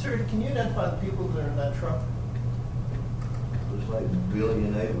 21,322. Sir, can you identify the people that are in that truck? Looks like Billy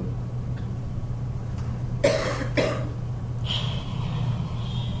and Ava.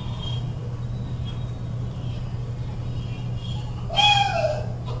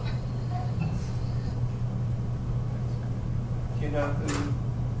 Do you know who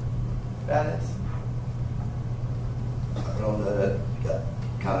that is? I don't know, that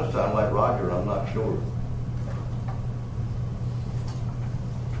kind of sounded like Roger, I'm not sure.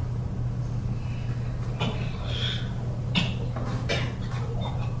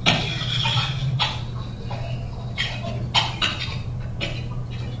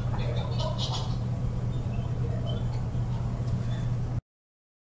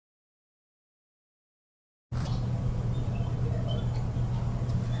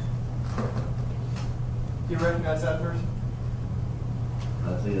 Do you recognize that person? I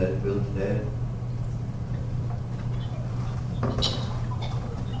see that's Billy's dad.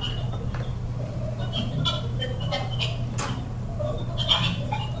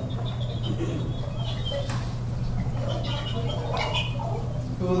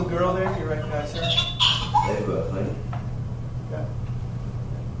 Who was the girl there? Do you recognize her? Ava, I think. Yeah.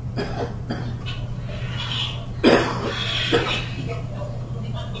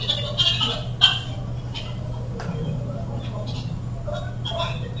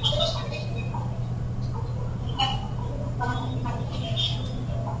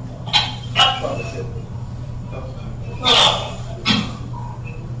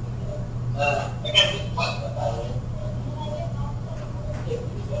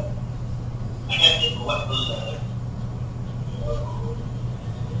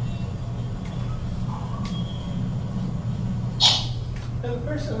 And the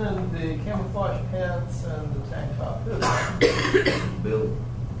person in the camouflage pants and the tank top, who is that? Bill.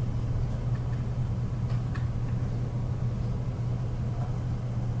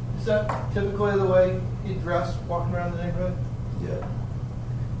 Is that typically the way he dressed walking around the neighborhood? Yeah.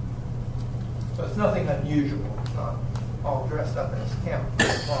 So it's nothing unusual. It's not all dressed up in his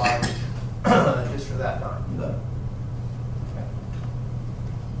camouflage just for that night. No. Okay.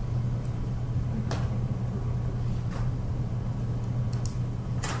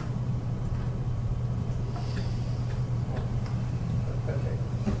 Okay.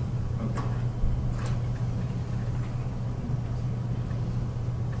 Okay.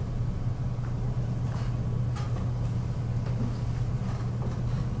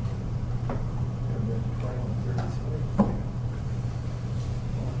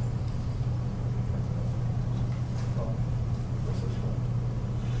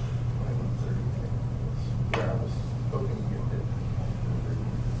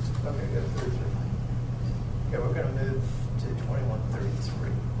 Okay, good. 33. Okay, we're going to move to 2133.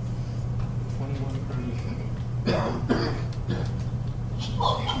 2132.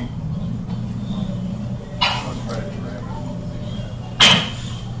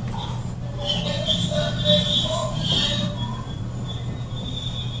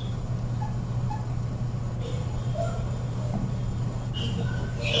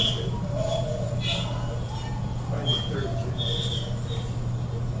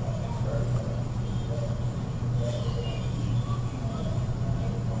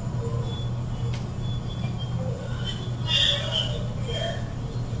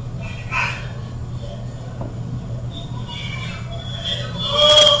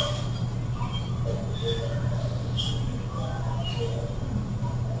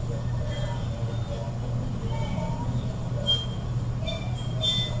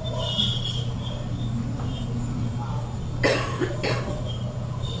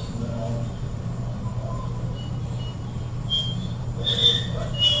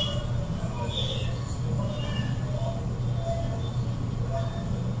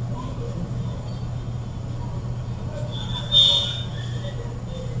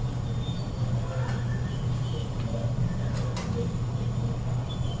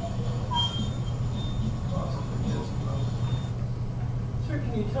 Sir,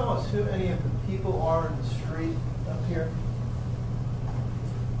 can you tell us who any of the people are in the street up here?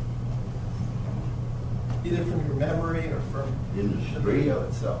 Either from your memory or from In the the street? video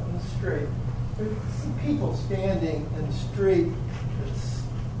itself. In the street. There's some people standing in the street that's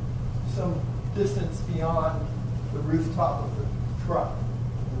some distance beyond the rooftop of the truck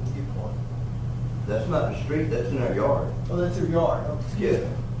in the viewpoint. That's not the street, that's in our yard. Oh, that's their yard. Oh, excuse me.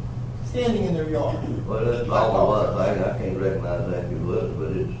 Standing in their yard. Well, that's all it was. I can't recognize that who it was,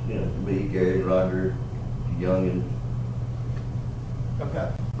 but it's, you know, me, Gary, Roger, Youngin, Okay.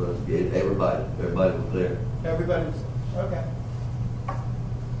 but everybody was there. Everybody was, okay.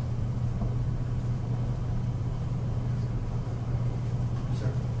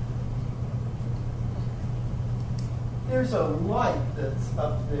 Sir. There's a light that's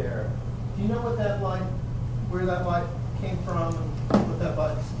up there. Do you know what that light, where that light came from and what that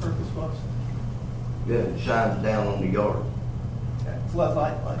light's purpose was? Yeah, it shines down on the yard. Okay. It's LED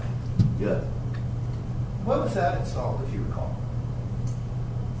light. Yeah. When was that installed, if you recall?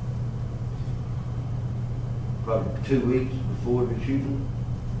 Probably 2 weeks before the shooting.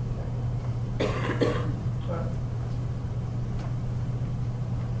 All right.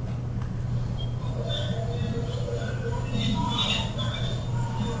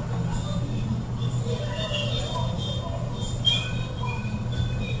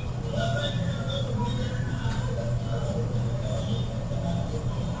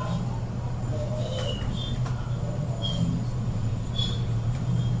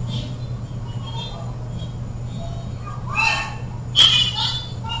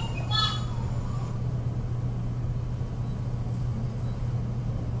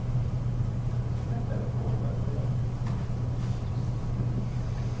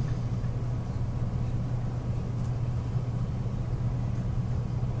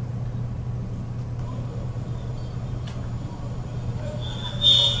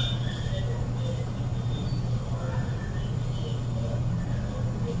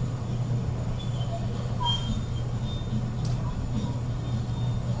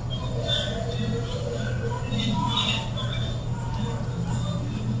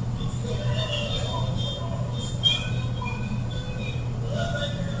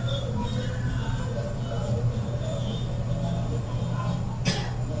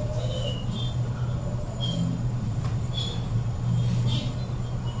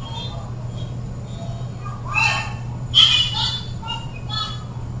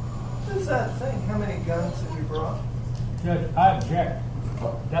 that thing? How many guns have you brought? Judge, I object.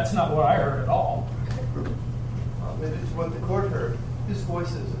 That's not what I heard at all. Maybe it's what the court heard. Whose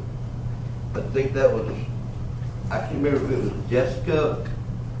voice is it? I think that was, I can't remember if it was Jessica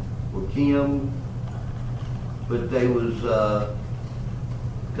or Kim, but they was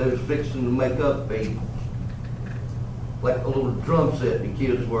fixing to make up like a little drum set the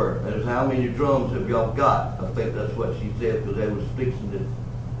kids were. And it's how many drums have y'all got? I think that's what she said, because they was fixing to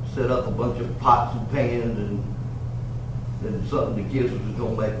set up a bunch of pots and pans and something the kids was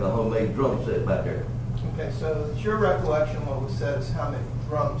gonna make a homemade drum set back there. Okay, so it's your recollection what was said is how many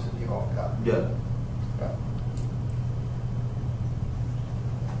drums have you all got? Yeah. Okay.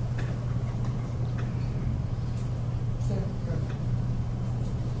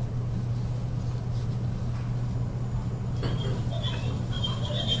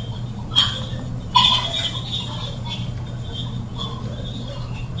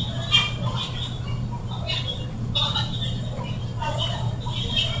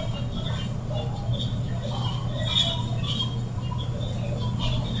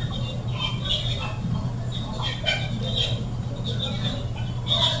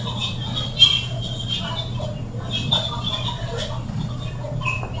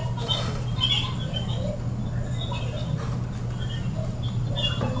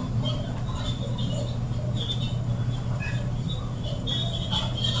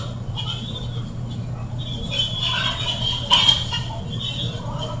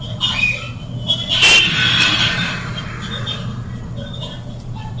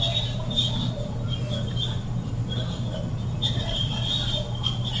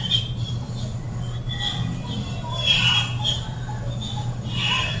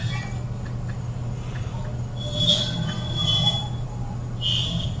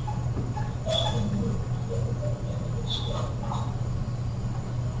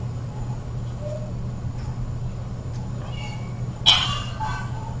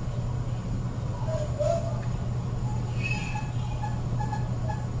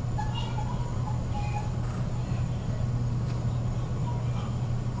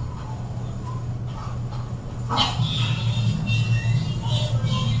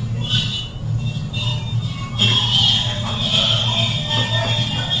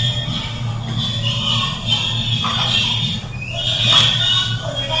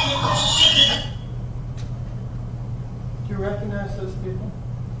 Do you recognize those people?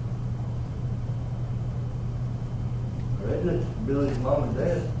 I reckon it's Billy's mom and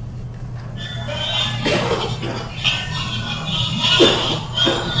dad.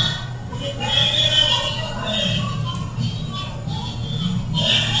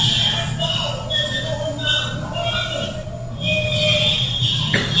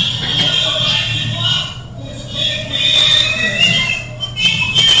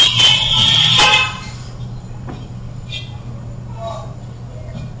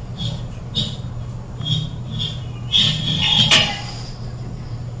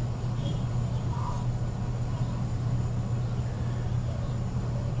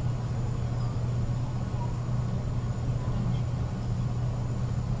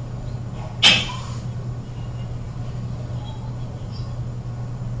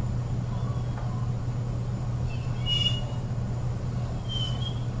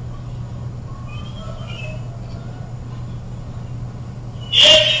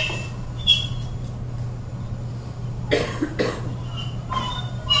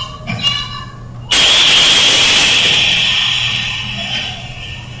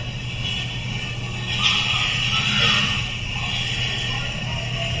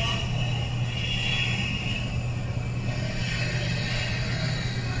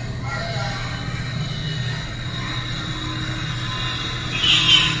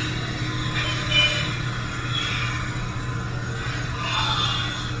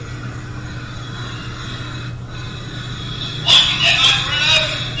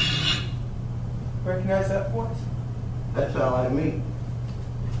 Recognize that voice? That sound like me.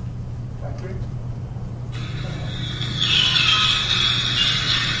 I agree.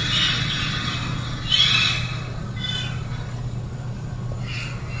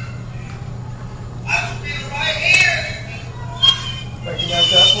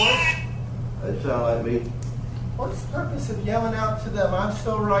 Recognize that voice? That sound like me. What's the purpose of yelling out to them, I'm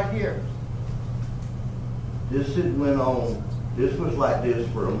still right here? This had went on, this was like this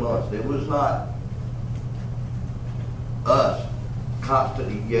for a month. It was not us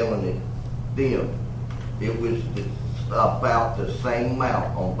constantly yelling at them. It was about the same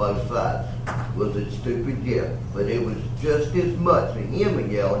amount on both sides. Was it stupid? Yeah. But it was just as much of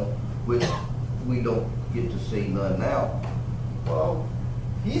him yelling, which we don't get to see none now. Well,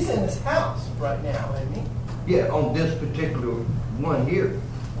 He's in his house right now, isn't he? Yeah, on this particular one here.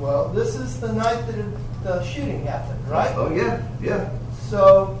 Well, this is the night that the shooting happened, right? Oh, yeah, yeah.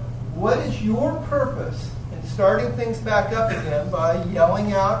 So, what is your purpose in starting things back up again by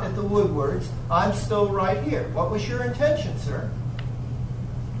yelling out at the Woodwards, "I'm still right here"? What was your intention, sir?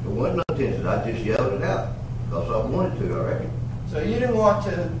 There wasn't no intention. I just yelled it out because I wanted to, I reckon. So you didn't want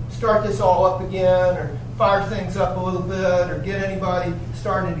to start this all up again or fire things up a little bit or get anybody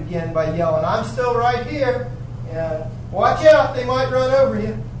started again by yelling, "I'm still right here," and watch out, they might run over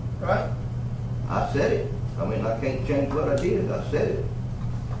you, right? I said it. I mean, I can't change what I did. I said it.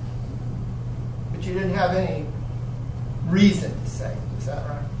 But you didn't have any reason to say it, is that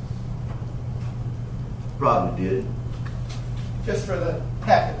right? Probably did. Just for the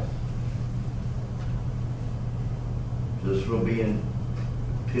heck of it. Just from being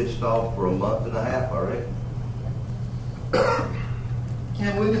pissed off for a month and a half, I reckon.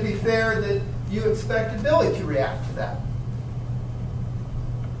 And wouldn't it be fair that you expected Billy to react to that?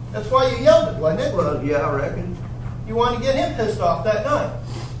 That's why you yelled it, wasn't it? Well, yeah, I reckon. You wanted to get him pissed off that night,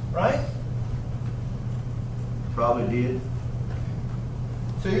 right? Probably did.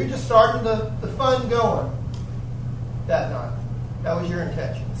 So you're just starting the fun going that night. That was your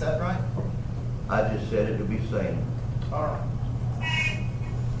intention, is that right? I just said it to be saying it. All right.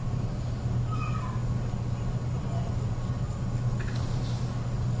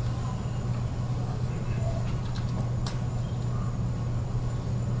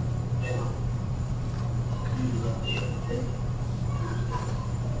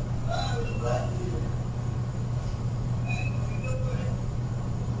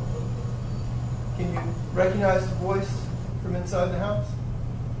 Can you recognize the voice from inside the house?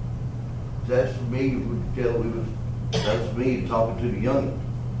 That's me. That's me talking to the youngin.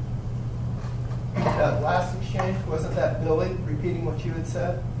 That last exchange, wasn't that Billy repeating what you had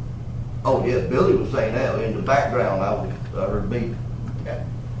said? Oh yeah, Billy was saying that in the background. I heard me. Okay.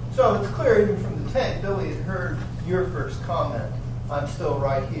 So it's clear even from the tape, Billy had heard your first comment, "I'm still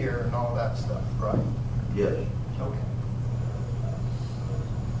right here," and all that stuff, right? Yes. Okay.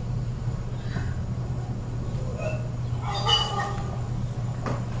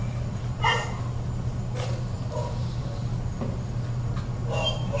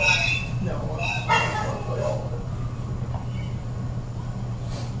 No, I just want to play all of it.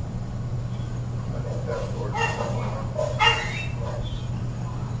 I'm going to fast forward to somewhere.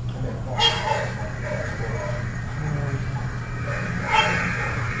 And then fast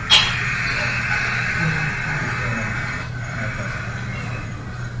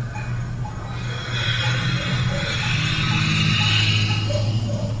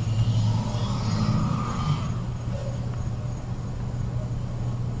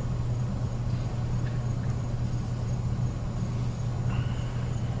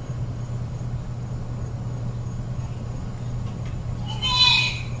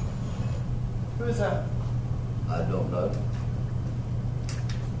Who is that? I don't know.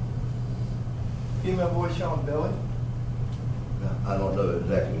 Female voice yelling Billy? I don't know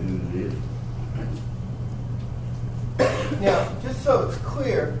exactly who it is. Now, just so it's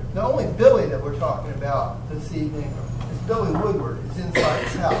clear, the only Billy that we're talking about this evening is Billy Woodward. It's inside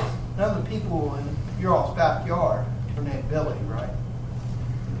his house. None of the people in your all's backyard are named Billy, right?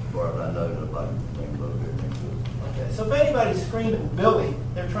 As far as I know, nobody named Billy here named Billy. Okay, so if anybody's screaming Billy,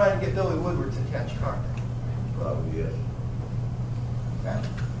 they're trying to get Billy Woodward's attention, aren't they? Probably yes. Okay.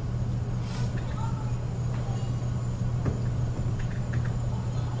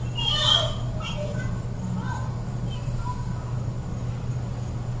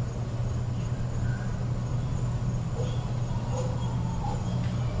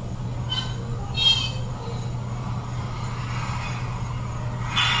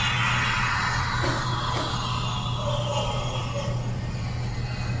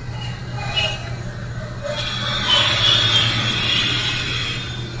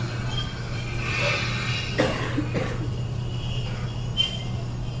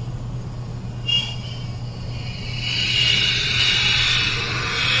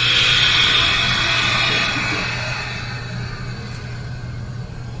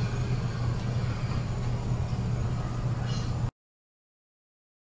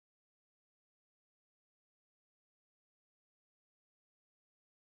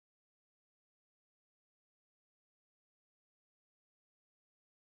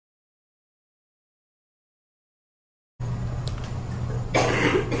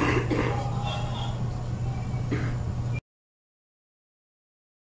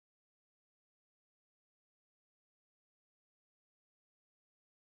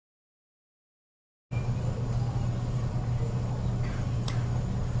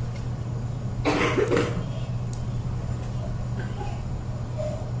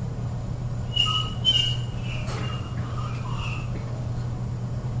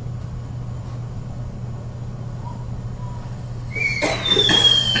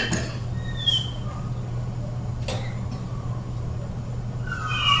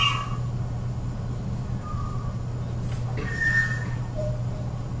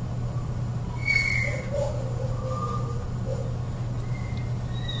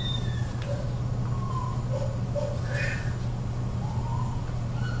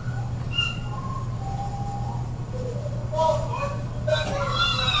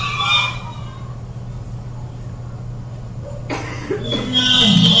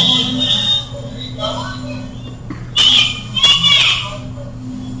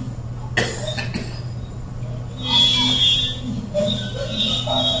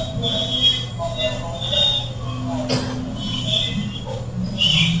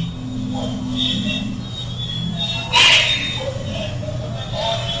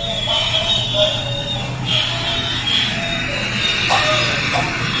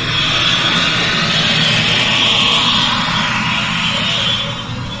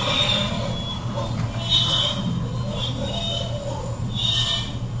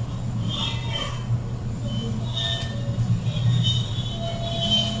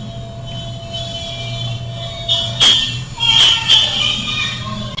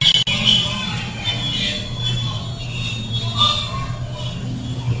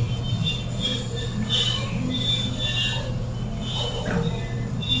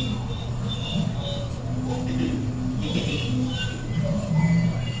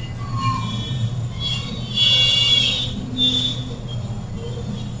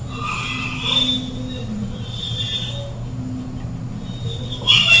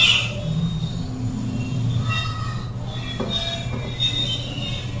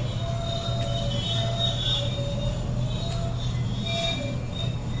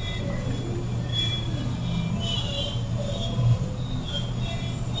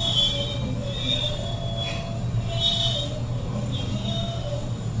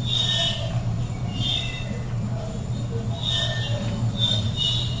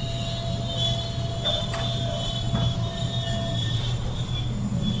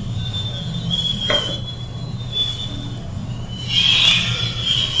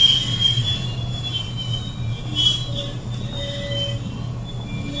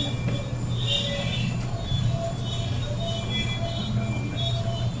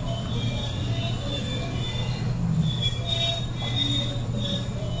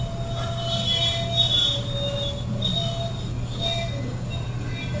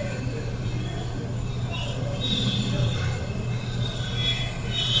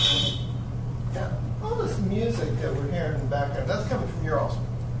 that we're hearing in the background, that's coming from your all's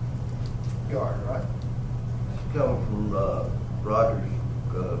yard, right? It's coming from Rogers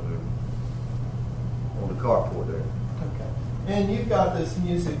on the carport there. Okay. And you've got this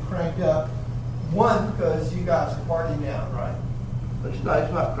music cranked up, one, because you guys are partying out, right? It's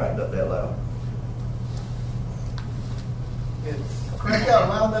not cranked up that loud. It's cranked out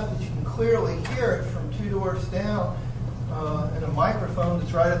loud enough that you can clearly hear it from 2 doors down, and a microphone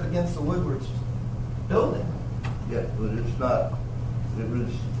that's right up against the Woodward's building. Yeah, but it's not.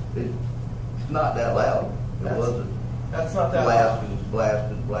 It's not that loud. It wasn't. That's not that loud.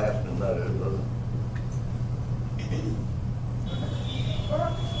 Blasting. No, it wasn't.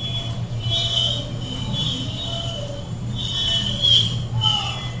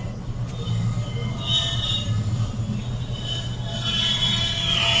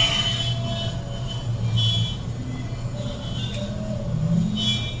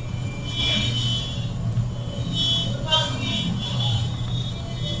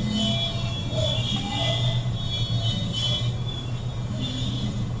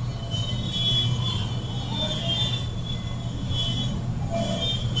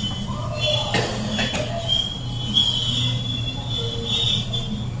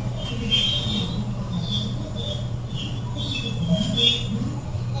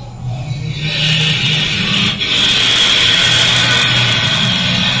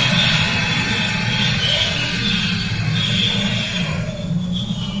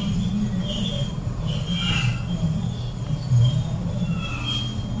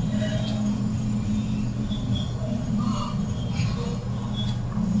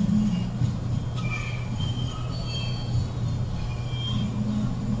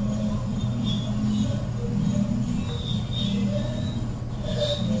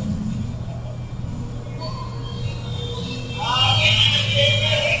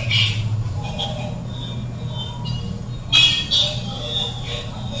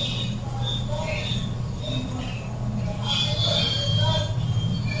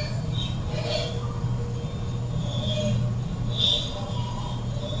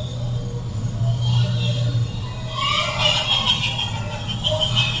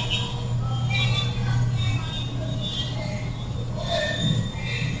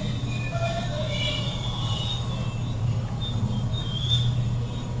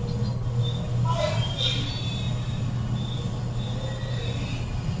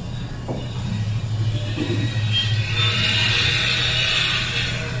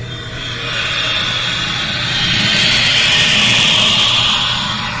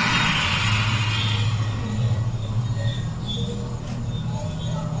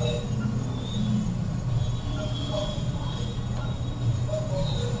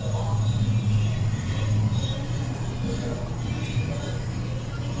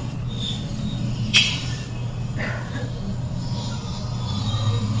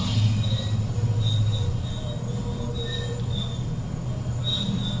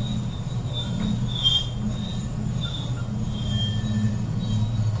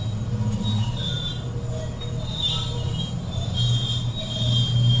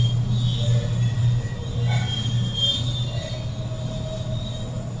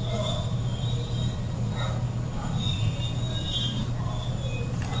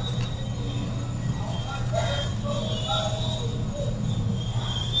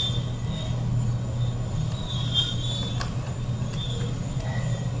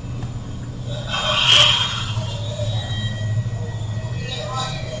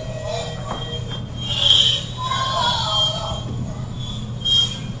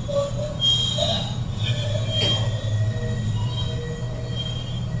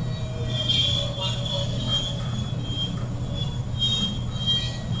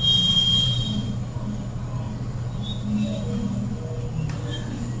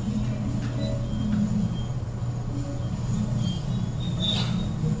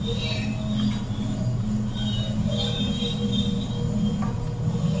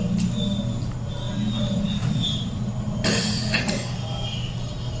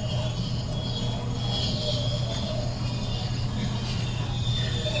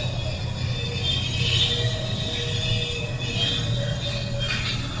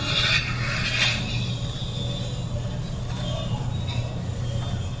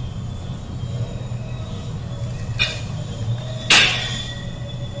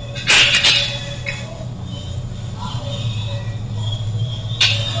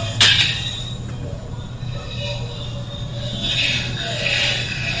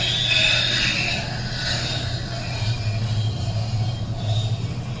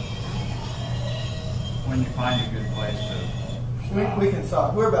 When you find a good place to stop. We can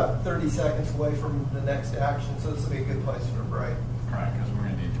stop. We're about 30 seconds away from the next action, so this will be a good place for a break. Right, because we're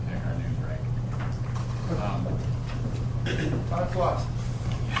going to need to take our noon break. Time flies.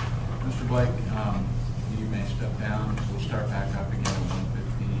 Mr. Blake, you may step down. We'll start back up again at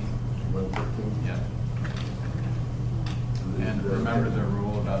 1:15. 1:15? Yeah. And remember the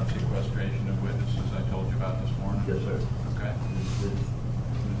rule about sequestration of witnesses I told you about this morning? Yes, sir. Okay.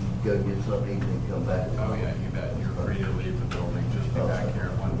 Go get something and come back. Oh, yeah, you bet. You're free to leave the building. Just be back here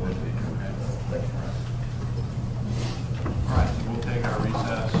at 1:50, okay? Thanks. All right, so we'll take our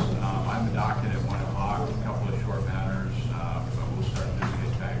recess. I'm docked at 1 o'clock, a couple of short matters, but we'll start this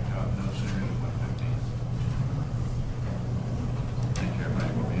case back up no sooner than 1:15. Thank you,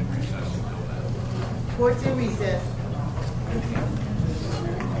 everybody. We'll be in recess until then. Court's in recess.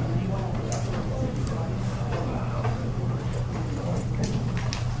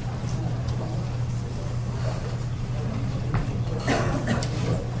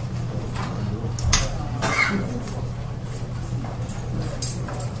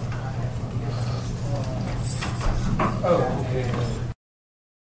 Oh, okay.